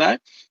dismissing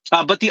that.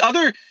 But the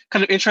other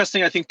kind of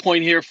interesting, I think,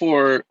 point here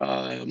for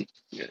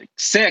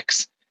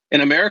Sikhs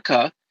in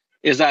America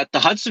is that the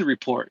Hudson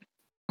Report.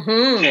 So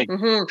I'm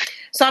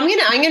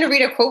gonna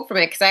read a quote from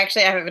it because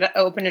I have it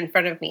open in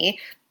front of me.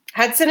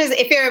 Hudson is,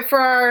 for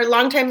our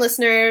longtime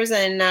listeners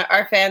and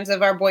our fans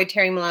of our boy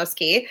Terry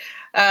Malowski,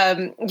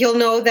 you'll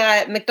know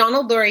that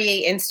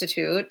Macdonald-Laurier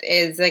Institute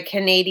is a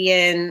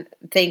Canadian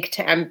think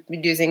tank, I'm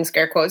using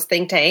scare quotes,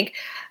 think tank,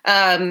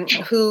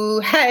 who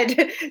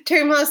had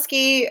Terry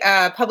Malowski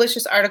publish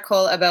this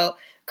article about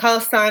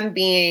Khalistan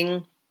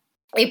being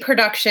a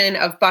production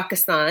of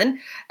Pakistan.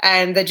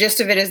 And the gist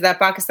of it is that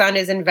Pakistan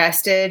is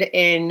invested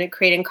in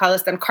creating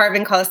Khalistan,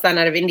 carving Khalistan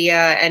out of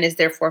India, and is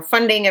therefore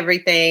funding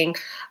everything.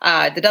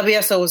 The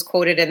WSO was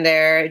quoted in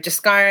there.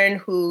 Jaskarn,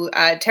 who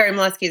Terry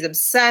Malowski is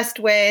obsessed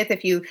with.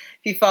 If you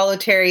follow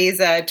Terry's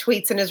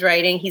tweets and his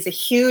writing, he's a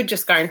huge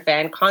Jaskarn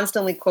fan,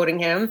 constantly quoting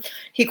him.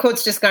 He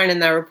quotes Jaskarn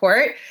in that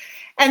report.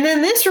 And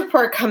then this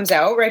report comes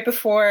out right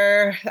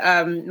before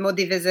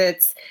Modi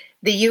visits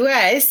the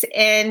U.S.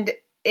 and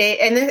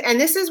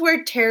this is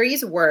where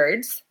Terry's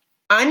words,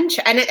 and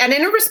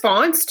in a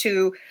response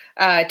to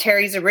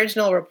Terry's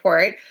original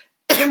report,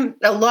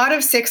 a lot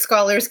of Sikh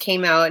scholars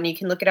came out, and you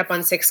can look it up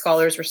on Sikh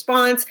Scholars'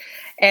 Response,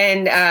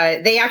 and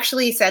they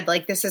actually said,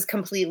 like, this is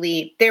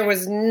completely, there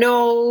was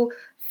no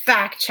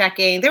fact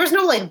checking, there was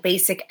no like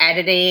basic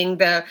editing,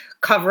 the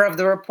cover of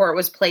the report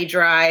was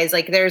plagiarized,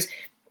 like there's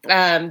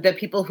the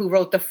people who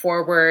wrote the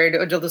foreword,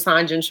 Ujjwal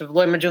Dosanjh and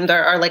Shavloy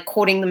Majumdar, are like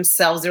quoting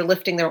themselves, they're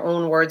lifting their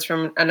own words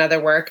from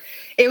another work.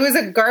 It was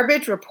a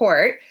garbage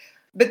report,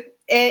 but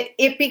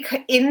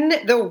in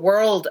the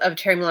world of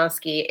Terry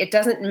McLusky, it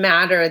doesn't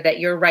matter that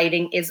your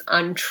writing is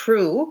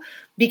untrue,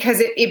 because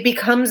it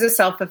becomes a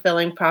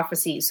self-fulfilling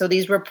prophecy. So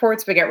these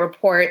reports beget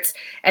reports,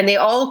 and they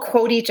all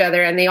quote each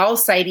other, and they all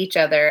cite each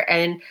other,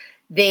 and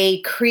they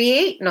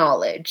create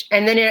knowledge.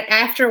 And then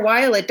after a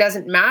while, it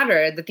doesn't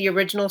matter that the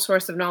original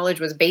source of knowledge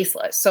was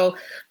baseless. So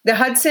the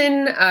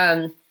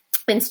Hudson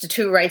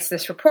Institute writes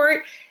this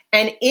report,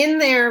 and in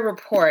their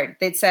report,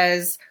 it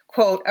says,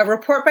 quote, a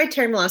report by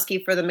Terry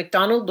McLusky for the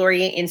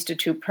Macdonald-Laurier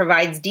Institute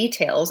provides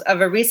details of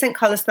recent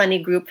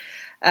Khalistani group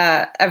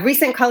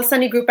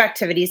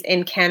activities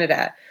in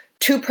Canada.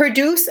 To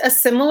produce a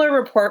similar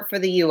report for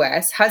the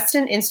U.S.,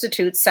 Hudson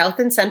Institute's South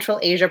and Central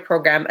Asia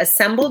program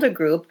assembled a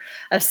group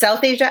of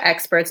South Asia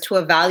experts to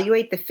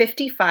evaluate the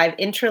 55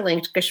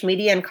 interlinked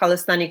Kashmiri and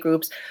Khalistani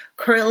groups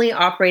currently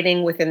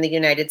operating within the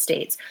United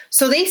States.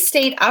 So they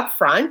stayed up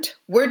front.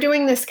 We're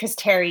doing this because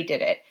Terry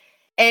did it.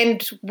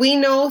 And we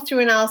know through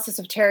analysis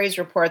of Terry's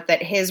report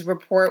that his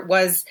report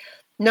was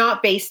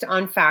not based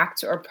on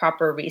facts or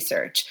proper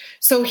research.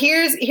 So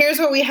here's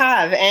what we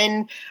have.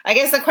 And I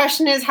guess the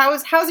question is,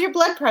 how's your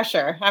blood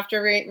pressure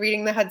after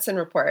reading the Hudson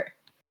report?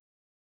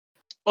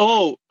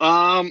 Oh,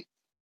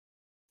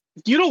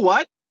 you know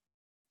what?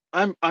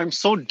 I'm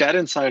so dead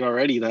inside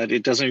already that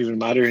it doesn't even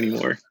matter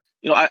anymore.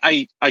 You know,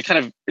 I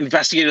kind of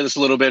investigated this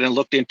a little bit and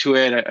looked into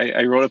it.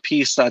 I wrote a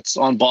piece that's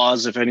on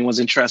Boz if anyone's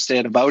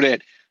interested about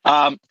it.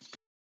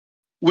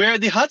 Where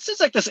the Hudson's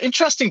like this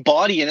interesting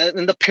body,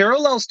 and the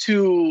parallels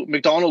to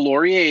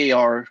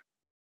Macdonald-Laurier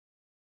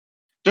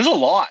there's a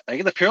lot.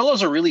 Like the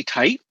parallels are really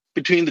tight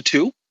between the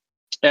two.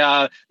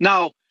 Now,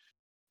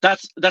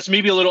 that's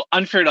maybe a little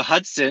unfair to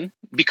Hudson,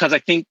 because I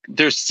think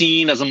they're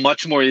seen as a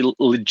much more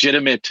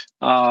legitimate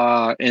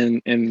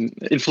and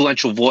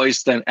influential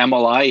voice than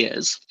MLI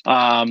is.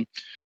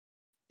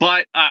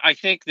 But I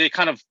think they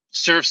kind of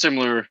serve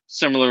similar.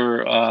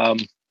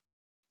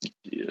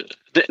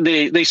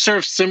 They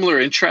serve similar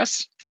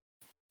interests.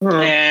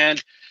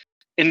 And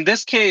in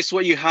this case,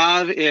 what you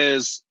have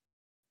is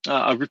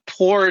a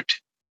report,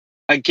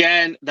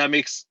 again, that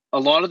makes a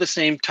lot of the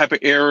same type of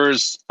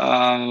errors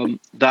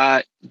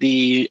that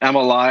the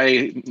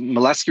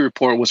MLI-McLusky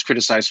report was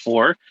criticized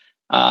for.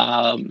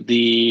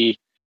 The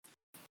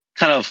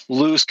kind of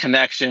loose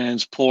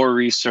connections, poor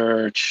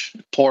research,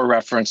 poor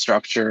reference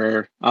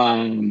structure,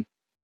 and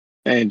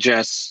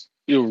just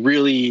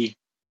really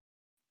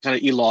kind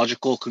of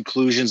illogical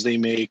conclusions they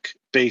make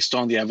based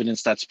on the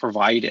evidence that's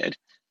provided.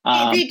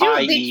 They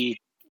do.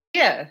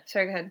 Yeah,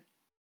 sorry, go ahead.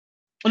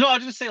 No, I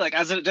was just say, like,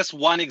 as just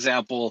one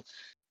example,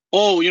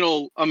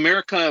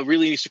 America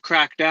really needs to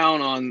crack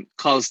down on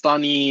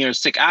Khalistani or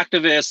Sikh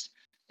activists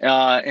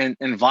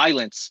and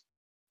violence.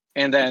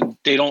 And then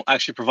they don't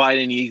actually provide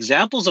any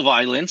examples of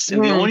violence.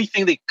 And the only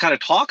thing they kind of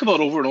talk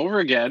about over and over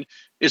again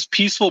is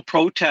peaceful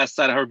protests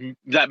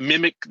that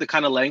mimic the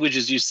kind of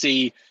languages you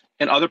see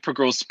in other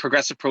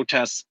progressive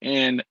protests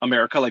in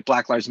America, like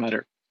Black Lives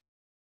Matter.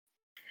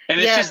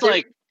 And it's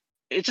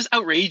it's just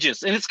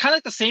outrageous. And it's kind of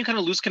like the same kind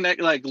of loose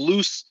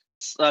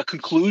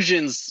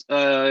conclusions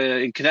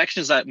and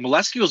connections that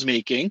McLusky was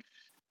making.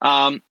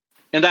 And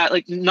that,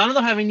 like, none of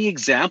them have any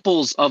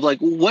examples of, like,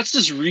 what's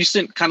this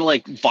recent kind of,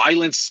 like,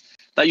 violence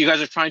that you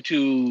guys are trying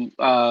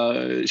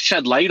to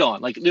shed light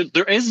on. Like,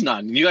 there is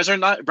none. You guys are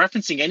not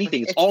referencing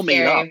anything. It's all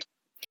made up.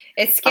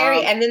 It's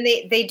scary. And then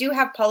they do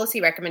have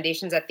policy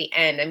recommendations at the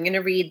end. I'm going to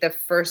read the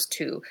first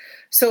two.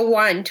 So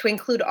 1, to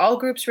include all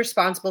groups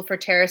responsible for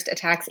terrorist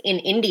attacks in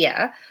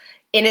India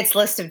in its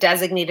list of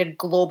designated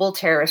global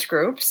terrorist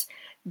groups.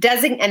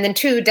 And then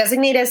 2,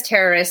 designate as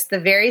terrorists the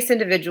various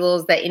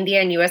individuals that India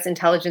and U.S.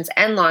 intelligence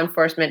and law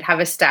enforcement have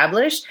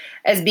established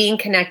as being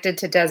connected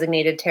to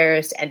designated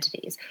terrorist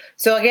entities.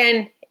 So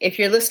again, if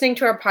you're listening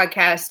to our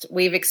podcast,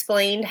 we've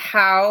explained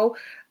how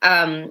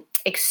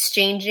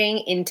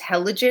exchanging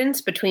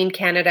intelligence between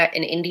Canada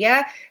and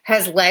India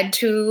has led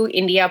to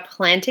India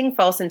planting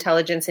false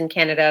intelligence in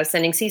Canada,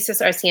 sending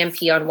CSIS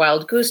RCMP on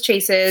wild goose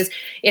chases.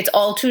 It's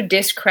all to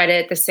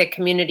discredit the Sikh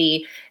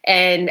community.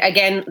 And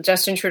again,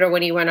 Justin Trudeau,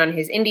 when he went on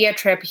his India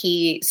trip,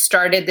 he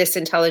started this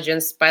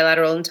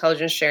bilateral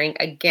intelligence sharing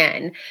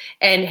again.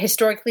 And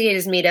historically, it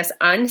has made us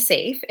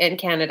unsafe in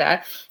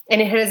Canada.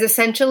 And it has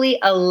essentially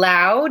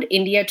allowed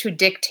India to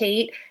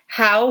dictate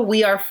how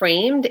we are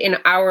framed in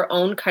our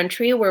own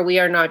country, where we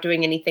are not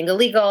doing anything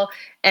illegal,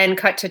 and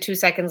cut to 2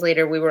 seconds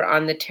later, we were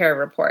on the terror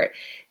report.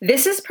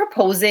 This is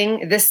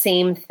proposing the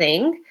same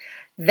thing,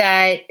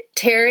 that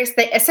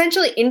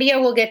essentially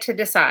India will get to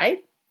decide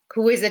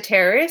who is a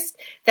terrorist,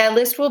 that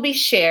list will be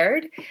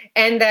shared,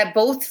 and that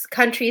both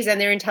countries and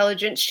their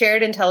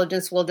shared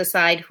intelligence will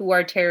decide who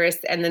are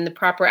terrorists, and then the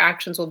proper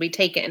actions will be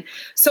taken.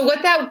 So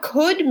what that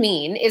could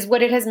mean is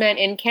what it has meant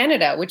in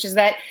Canada, which is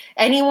that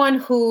anyone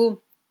who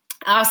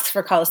asks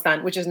for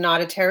Khalistan, which is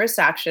not a terrorist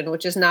action,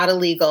 which is not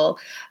illegal,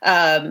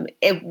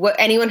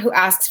 anyone who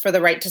asks for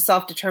the right to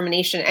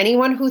self-determination,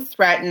 anyone who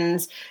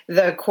threatens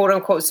the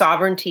quote-unquote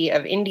sovereignty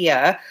of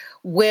India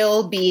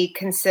will be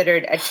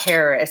considered a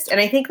terrorist. And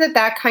I think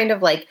that kind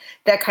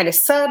of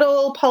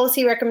subtle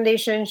policy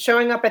recommendation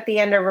showing up at the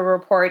end of a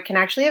report can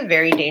actually have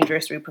very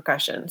dangerous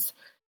repercussions.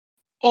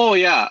 Oh,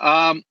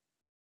 yeah,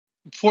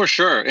 for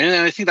sure.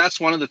 And I think that's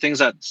one of the things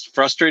that's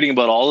frustrating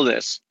about all of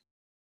this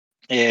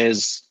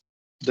is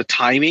the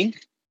timing.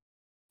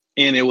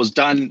 And it was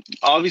done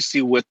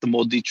obviously with the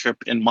Modi trip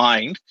in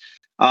mind.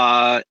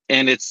 And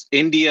it's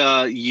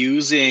India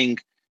using,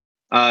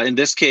 in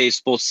this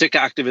case, both Sikh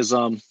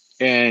activism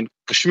and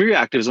Kashmiri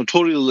activism,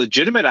 totally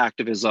legitimate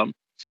activism,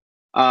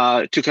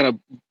 to kind of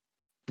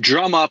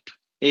drum up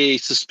a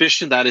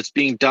suspicion that it's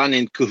being done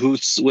in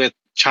cahoots with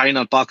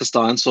China and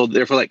Pakistan. So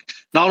therefore,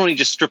 not only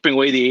just stripping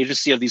away the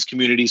agency of these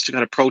communities to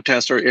kind of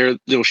protest or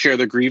share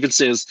their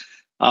grievances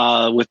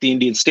with the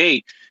Indian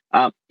state,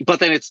 but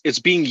then it's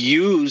being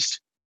used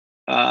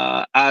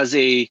as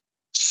a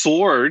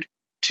sword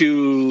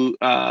to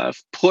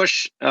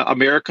push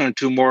America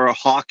into a more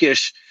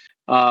hawkish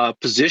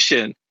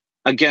position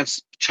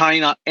against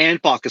China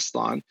and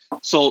Pakistan.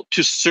 So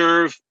to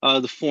serve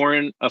the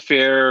foreign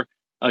affair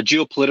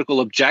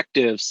geopolitical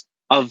objectives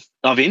of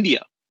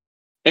India.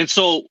 And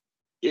so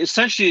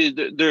essentially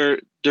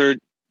they're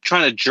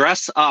trying to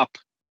dress up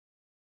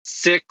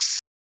Sikhs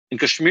and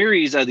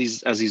Kashmiris as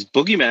these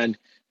boogeymen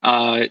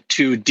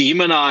to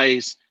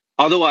demonize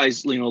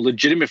otherwise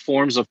legitimate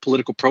forms of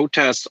political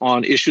protest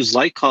on issues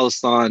like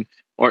Khalistan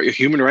or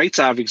human rights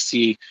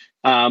advocacy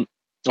or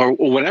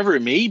whatever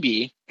it may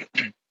be,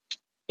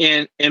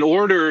 in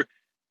order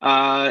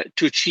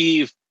to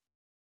achieve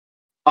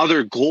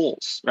other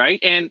goals, right?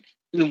 And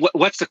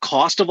what's the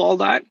cost of all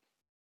that?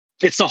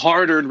 It's the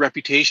hard-earned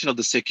reputation of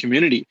the Sikh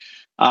community.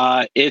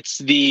 It's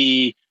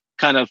the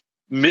kind of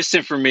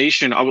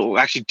misinformation,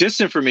 actually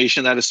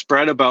disinformation that is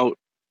spread about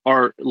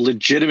our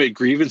legitimate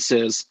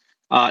grievances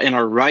and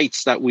our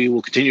rights that we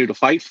will continue to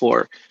fight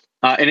for.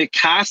 And it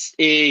casts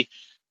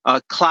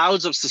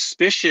clouds of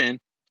suspicion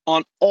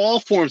on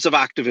all forms of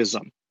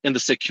activism in the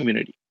Sikh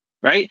community,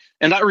 right?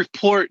 And that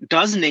report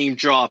does name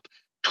drop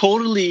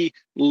totally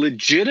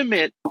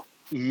legitimate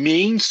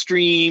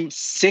mainstream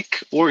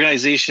Sikh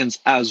organizations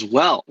as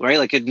well, right?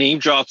 Like it name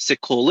drops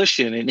Sikh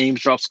Coalition, it name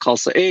drops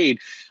Khalsa Aid.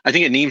 I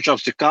think it name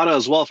drops Jakarta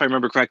as well, if I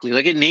remember correctly.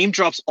 Like it name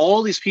drops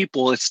all these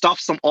people, it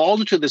stuffs them all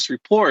into this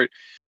report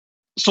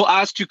so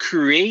as to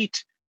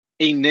create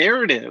a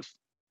narrative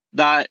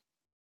that,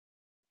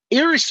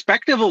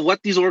 irrespective of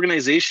what these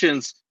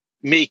organizations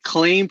may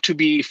claim to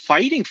be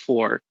fighting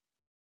for,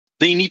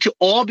 they need to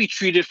all be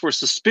treated for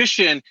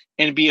suspicion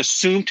and be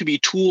assumed to be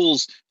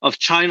tools of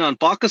China and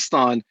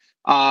Pakistan,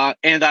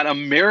 and that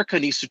America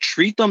needs to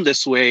treat them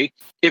this way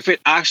if it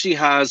actually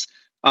has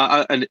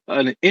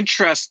an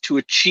interest to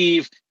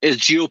achieve its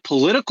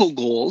geopolitical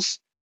goals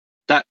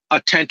that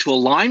tend to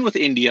align with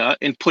India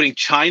in putting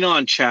China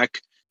on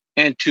check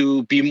and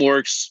to be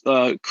more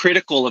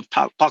critical of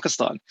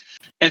Pakistan.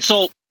 And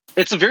so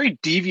it's a very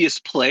devious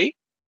play.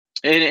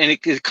 And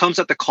it comes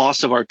at the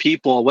cost of our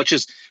people, which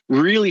is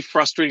really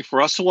frustrating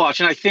for us to watch.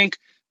 And I think,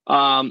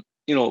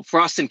 for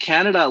us in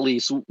Canada, at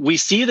least, we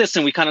see this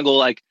and we kind of go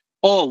like,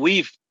 oh,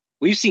 we've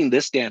seen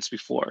this dance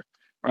before,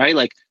 right?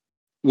 Like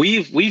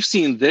we've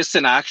seen this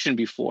in action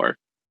before.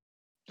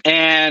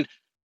 And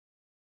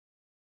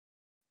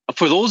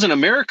for those in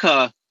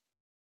America,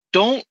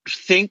 don't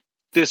think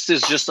this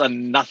is just a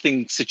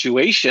nothing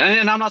situation.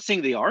 And I'm not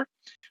saying they are.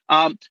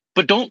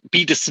 But don't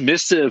be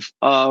dismissive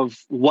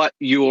of what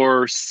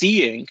you're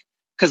seeing,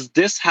 because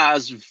this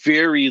has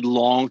very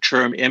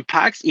long-term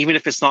impacts, even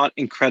if it's not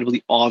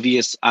incredibly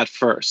obvious at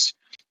first.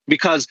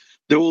 Because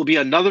there will be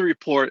another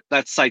report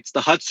that cites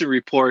the Hudson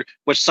report,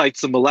 which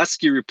cites the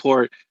Molesky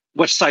report,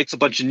 which cites a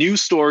bunch of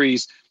news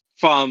stories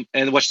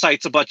and which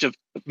cites a bunch of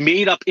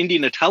made-up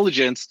Indian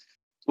intelligence,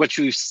 which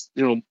we've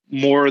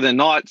more than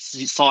not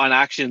saw in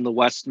action in the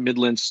West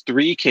Midlands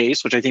 3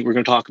 case, which I think we're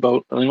going to talk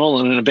about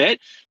in a bit.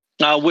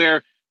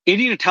 Where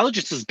Indian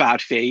intelligence is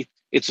bad faith,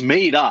 it's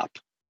made up.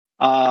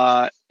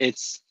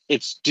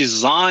 It's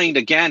designed,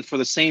 again, for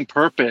the same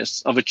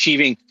purpose of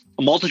achieving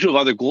a multitude of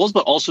other goals,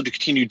 but also to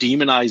continue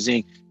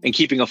demonizing and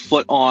keeping a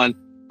foot on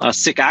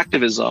Sikh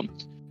activism.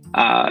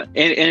 And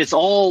it's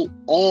all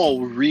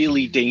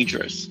really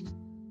dangerous.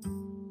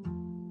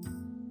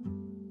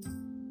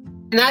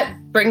 And that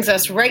brings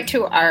us right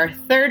to our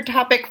third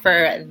topic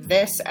for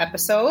this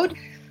episode,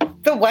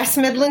 the West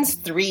Midlands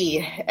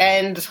 3,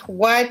 and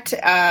what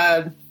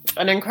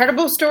an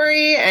incredible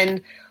story,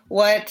 and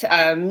what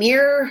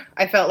mirror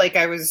I felt like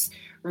I was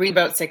reading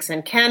about Sikhs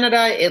in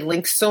Canada. It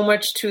links so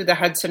much to the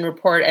Hudson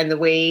report and the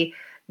way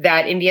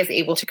that India is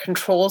able to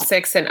control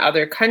Sikhs in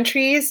other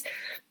countries.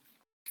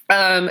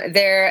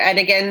 And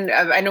again,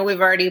 I know we've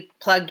already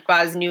plugged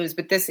Baz News,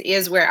 but this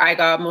is where I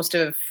got most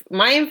of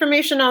my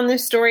information on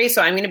this story.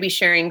 So I'm going to be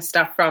sharing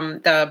stuff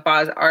from the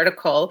Baz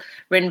article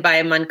written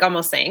by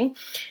Mankamal Singh.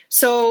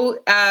 So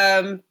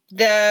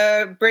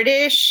the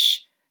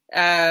British,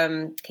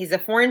 he's a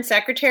foreign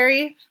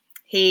secretary.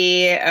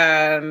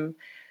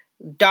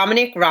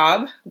 Dominic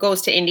Raab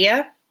goes to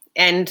India,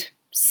 and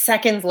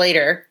seconds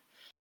later,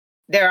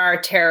 there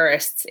are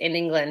terrorists in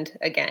England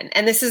again.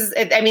 And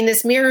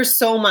this mirrors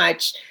so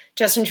much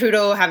Justin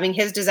Trudeau having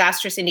his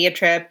disastrous India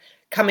trip,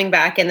 coming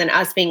back, and then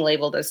us being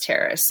labeled as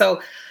terrorists.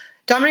 So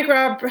Dominic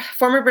Raab,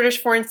 former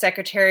British Foreign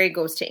Secretary,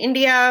 goes to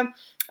India.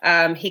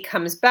 He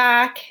comes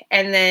back,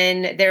 and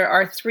then there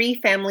are 3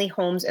 family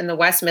homes in the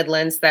West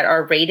Midlands that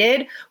are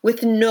raided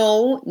with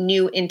no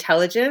new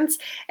intelligence.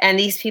 And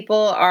these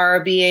people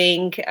are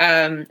being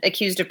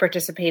accused of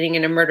participating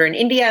in a murder in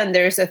India, and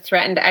there's a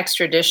threatened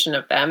extradition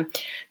of them.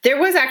 There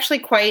was actually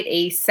quite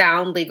a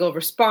sound legal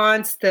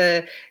response.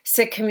 The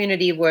Sikh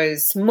community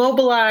was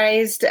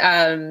mobilized.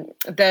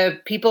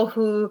 The people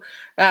who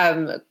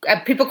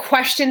people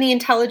questioned the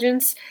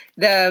intelligence,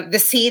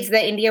 the seeds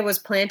that India was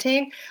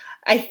planting.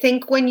 I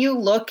think when you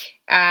look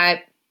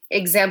at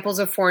examples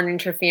of foreign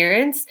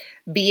interference,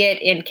 be it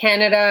in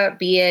Canada,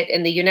 be it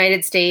in the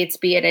United States,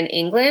 be it in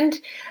England,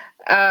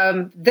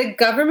 the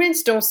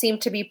governments don't seem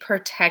to be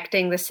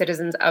protecting the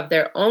citizens of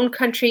their own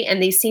country,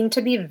 and they seem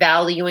to be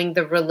valuing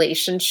the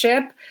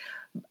relationship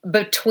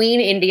between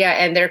India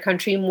and their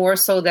country more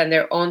so than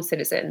their own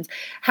citizens.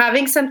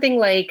 Having something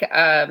like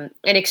an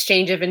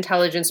exchange of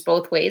intelligence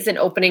both ways and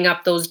opening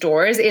up those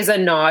doors is a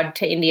nod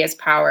to India's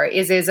power,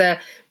 is a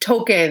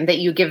token that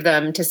you give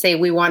them to say,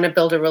 we want to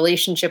build a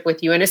relationship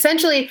with you. And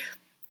essentially,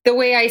 the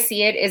way I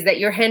see it is that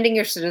you're handing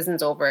your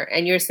citizens over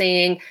and you're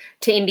saying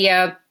to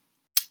India,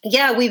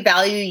 yeah, we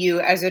value you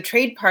as a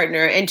trade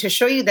partner, and to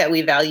show you that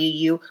we value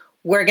you,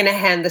 we're going to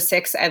hand the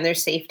Sikhs and their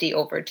safety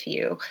over to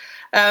you.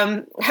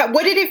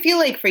 What did it feel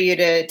like for you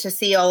to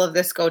see all of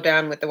this go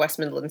down with the West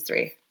Midlands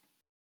 3?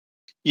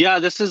 Yeah,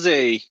 this is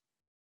a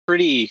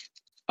pretty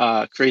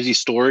crazy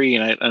story,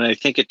 and I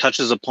think it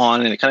touches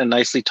upon, and it kind of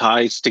nicely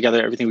ties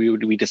together everything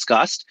we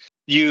discussed.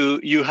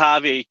 You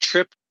have a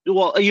trip.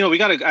 Well, we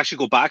got to actually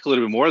go back a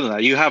little bit more than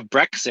that. You have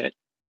Brexit,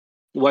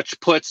 which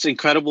puts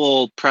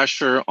incredible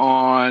pressure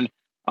on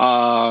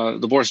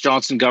the Boris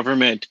Johnson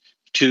government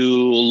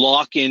to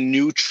lock in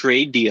new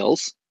trade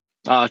deals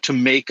to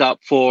make up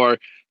for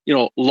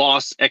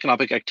lost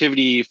economic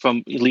activity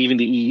from leaving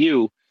the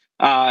EU.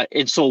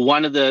 And so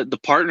one of the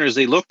partners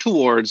they look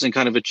towards in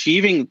kind of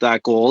achieving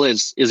that goal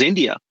is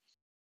India.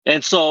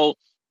 And so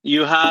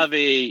you have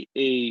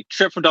a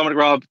trip from Dominic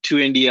Raab to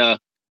India.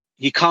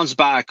 He comes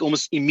back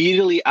almost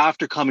immediately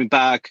after coming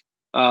back.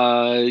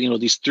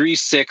 These 3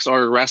 Sikhs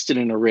are arrested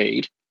in a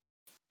raid.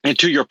 And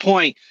to your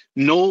point,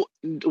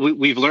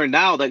 we've learned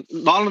now that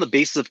not on the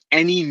basis of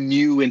any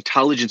new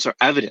intelligence or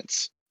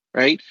evidence,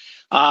 right?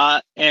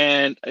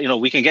 And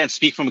we can again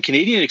speak from a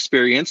Canadian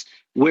experience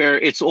where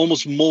it's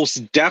almost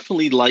most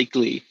definitely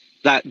likely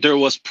that there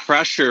was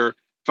pressure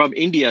from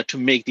India to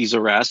make these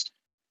arrests.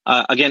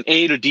 Again,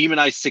 to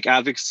demonize Sikh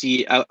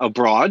advocacy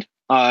abroad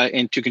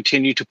and to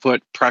continue to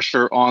put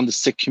pressure on the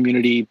Sikh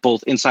community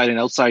both inside and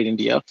outside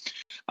India,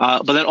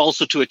 but then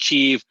also to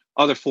achieve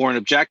other foreign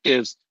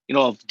objectives,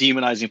 of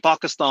demonizing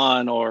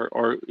Pakistan or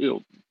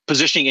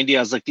positioning India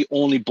as like the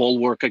only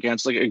bulwark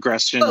against like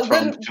aggression.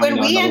 But when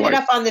we ended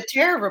up on the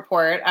terror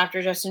report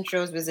after Justin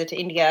Trudeau's visit to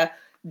India,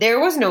 there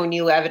was no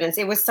new evidence.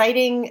 It was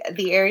citing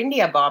the Air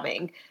India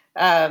bombing,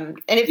 and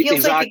it feels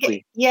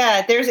exactly.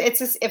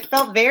 It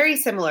felt very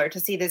similar to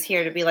see this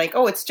here, to be like,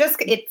 oh, it seems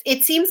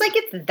like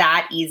it's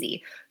that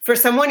easy for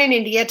someone in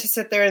India to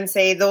sit there and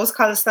say those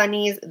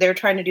Khalistanis, they're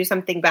trying to do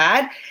something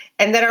bad,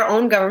 and that our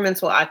own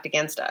governments will act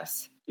against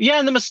us. Yeah,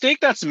 and the mistake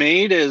that's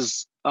made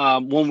is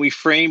when we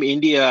frame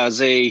India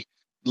as a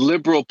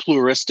liberal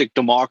pluralistic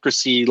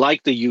democracy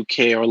like the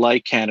UK or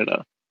like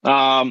Canada.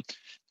 And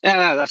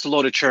that's a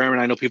loaded term,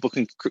 and I know people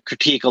can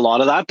critique a lot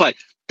of that, but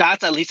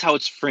that's at least how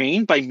it's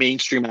framed by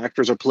mainstream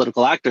actors or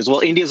political actors.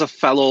 Well, India is a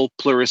fellow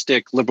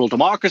pluralistic liberal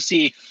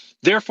democracy.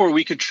 Therefore,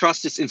 we could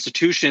trust its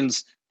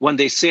institutions when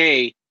they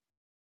say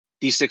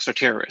these 6 are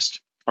terrorists.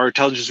 Our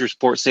intelligence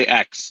reports say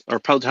X, or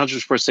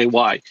intelligence reports say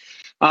Y.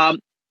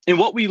 And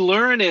what we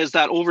learn is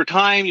that over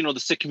time, the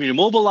Sikh community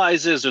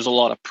mobilizes. There's a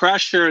lot of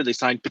pressure. They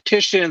sign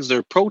petitions.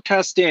 They're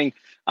protesting.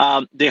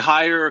 They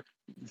hire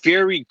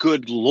very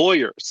good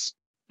lawyers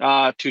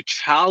to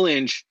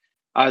challenge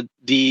and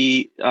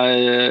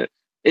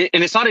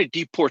it's not a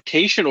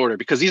deportation order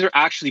because these are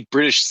actually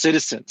British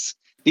citizens.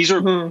 These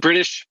are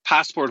British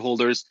passport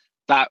holders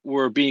that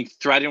were being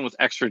threatened with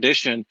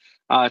extradition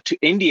to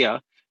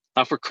India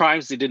for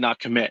crimes they did not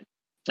commit.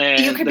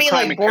 And you could be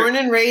like born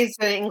and raised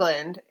in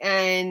England,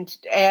 and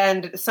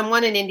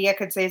someone in India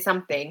could say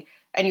something,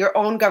 and your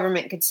own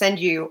government could send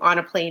you on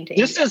a plane to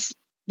India.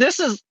 This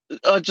is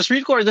just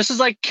record. This is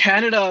like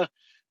Canada.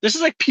 This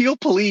is like Peel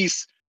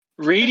Police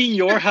raiding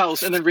your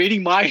house and then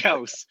raiding my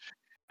house,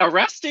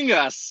 arresting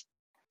us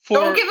for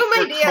don't give them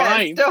ideas.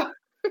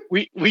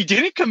 Crime we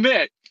didn't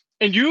commit,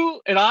 and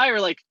you and I are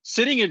like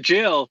sitting in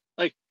jail,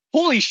 like,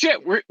 holy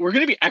shit, we're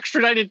going to be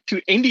extradited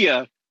to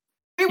India.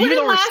 We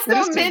wouldn't last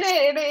a minute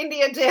in an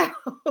India jail.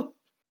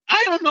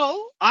 I don't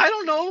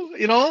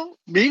know,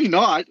 maybe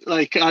not.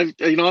 Like, I'm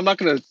not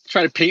going to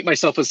try to paint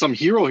myself as some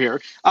hero here.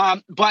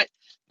 But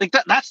like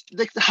that's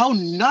like, how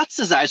nuts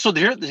is that? So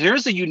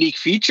here's a unique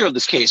feature of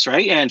this case,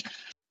 right? And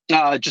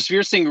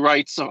Jasveer Singh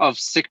writes of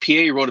Sikh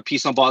PA wrote a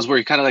piece on Boz where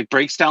he kind of like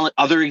breaks down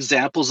other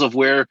examples of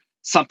where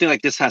something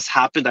like this has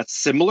happened that's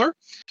similar.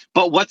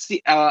 But what's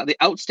the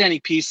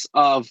outstanding piece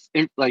of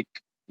like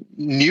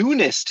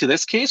newness to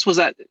this case was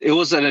that it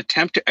was an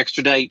attempt to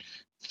extradite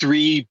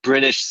 3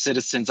 British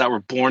citizens that were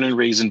born and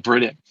raised in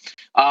Britain,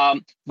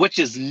 which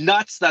is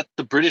nuts that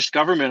the British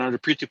government under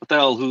Priti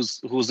Patel, who's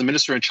the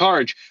minister in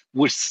charge,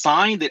 would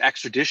sign the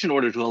extradition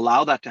order to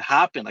allow that to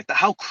happen. Like,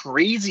 how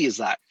crazy is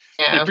that?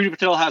 Yeah. And Priti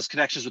Patel has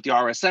connections with the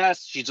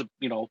RSS. She's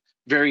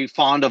very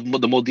fond of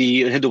the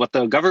Modi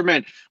Hindutva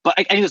government. But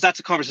anyways, that's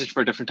a conversation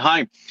for a different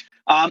time.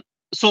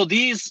 So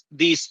these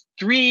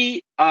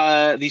 3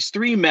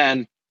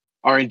 men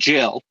are in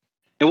jail,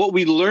 and what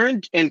we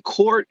learned in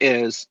court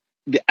is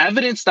the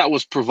evidence that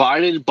was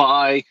provided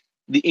by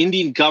the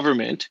Indian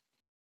government,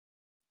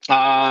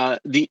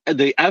 the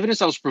evidence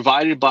that was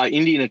provided by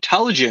Indian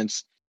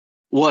intelligence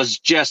was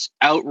just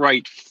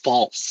outright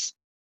false,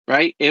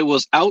 right? It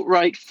was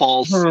outright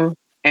false. Mm-hmm.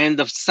 And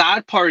the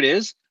sad part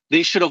is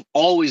they should have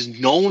always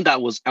known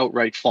that was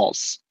outright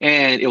false.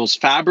 And it was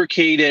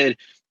fabricated.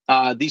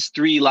 These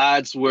 3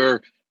 lads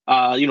were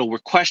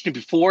questioned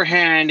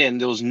beforehand, and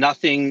there was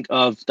nothing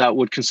of that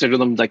would consider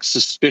them like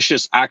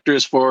suspicious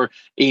actors for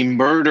a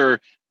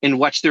murder in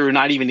which they were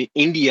not even in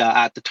India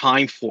at the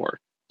time for.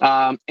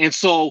 And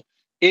so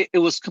it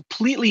was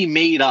completely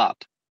made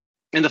up.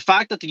 And the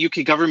fact that the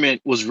UK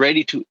government was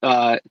ready to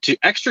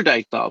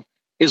extradite them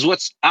is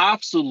what's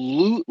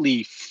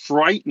absolutely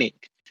frightening,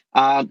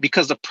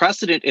 because the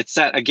precedent it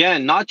set,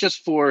 again, not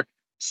just for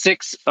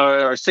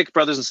our Sikh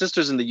brothers and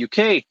sisters in the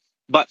UK,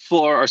 but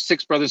for our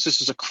Sikh brothers and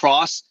sisters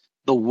across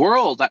the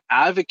world that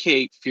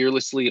advocate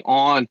fearlessly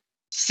on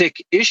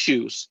Sikh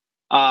issues.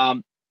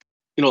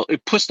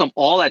 It puts them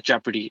all at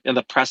jeopardy in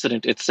the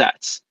precedent it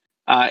sets.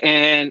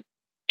 And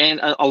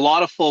a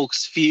lot of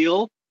folks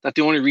feel that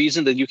the only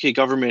reason the UK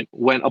government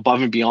went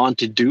above and beyond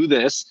to do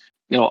this,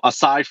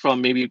 aside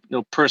from maybe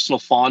personal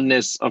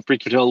fondness of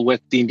Priti Patel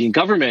with the Indian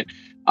government,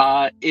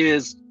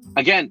 is,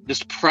 again,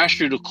 this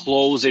pressure to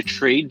close a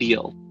trade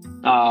deal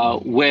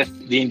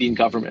with the Indian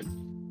government.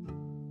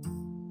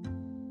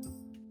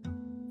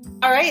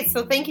 All right,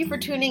 so thank you for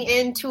tuning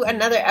in to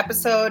another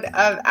episode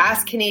of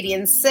Ask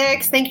Canadian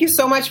Sikhs. Thank you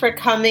so much for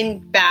coming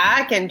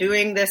back and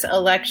doing this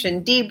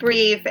election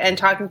debrief and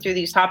talking through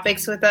these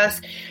topics with us.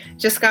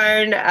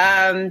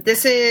 Jaskarn,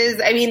 this is,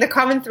 the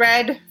common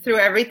thread through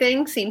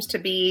everything seems to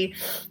be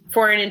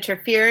foreign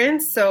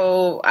interference.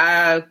 So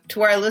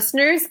to our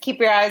listeners, keep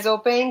your eyes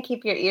open,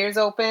 keep your ears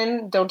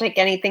open. Don't take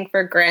anything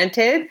for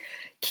granted.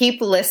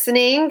 Keep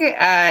listening.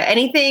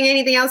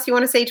 Anything else you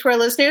want to say to our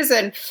listeners?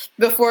 And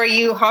before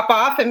you hop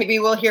off, and maybe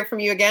we'll hear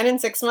from you again in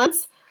 6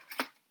 months.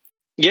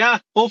 Yeah,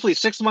 hopefully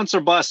 6 months or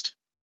bust.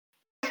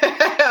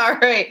 All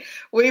right.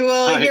 We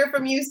will hear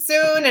from you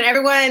soon. And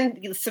everyone,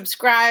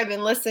 subscribe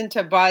and listen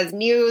to Boz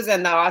News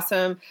and the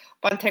awesome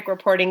Bontek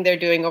reporting they're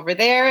doing over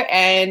there.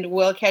 And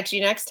we'll catch you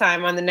next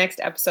time on the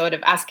next episode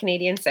of Ask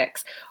Canadian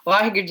Sikhs.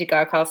 Waheguru Ji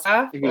Ka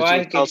Khalsa.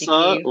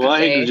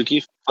 Waheguru Ji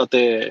Ki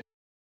Fateh.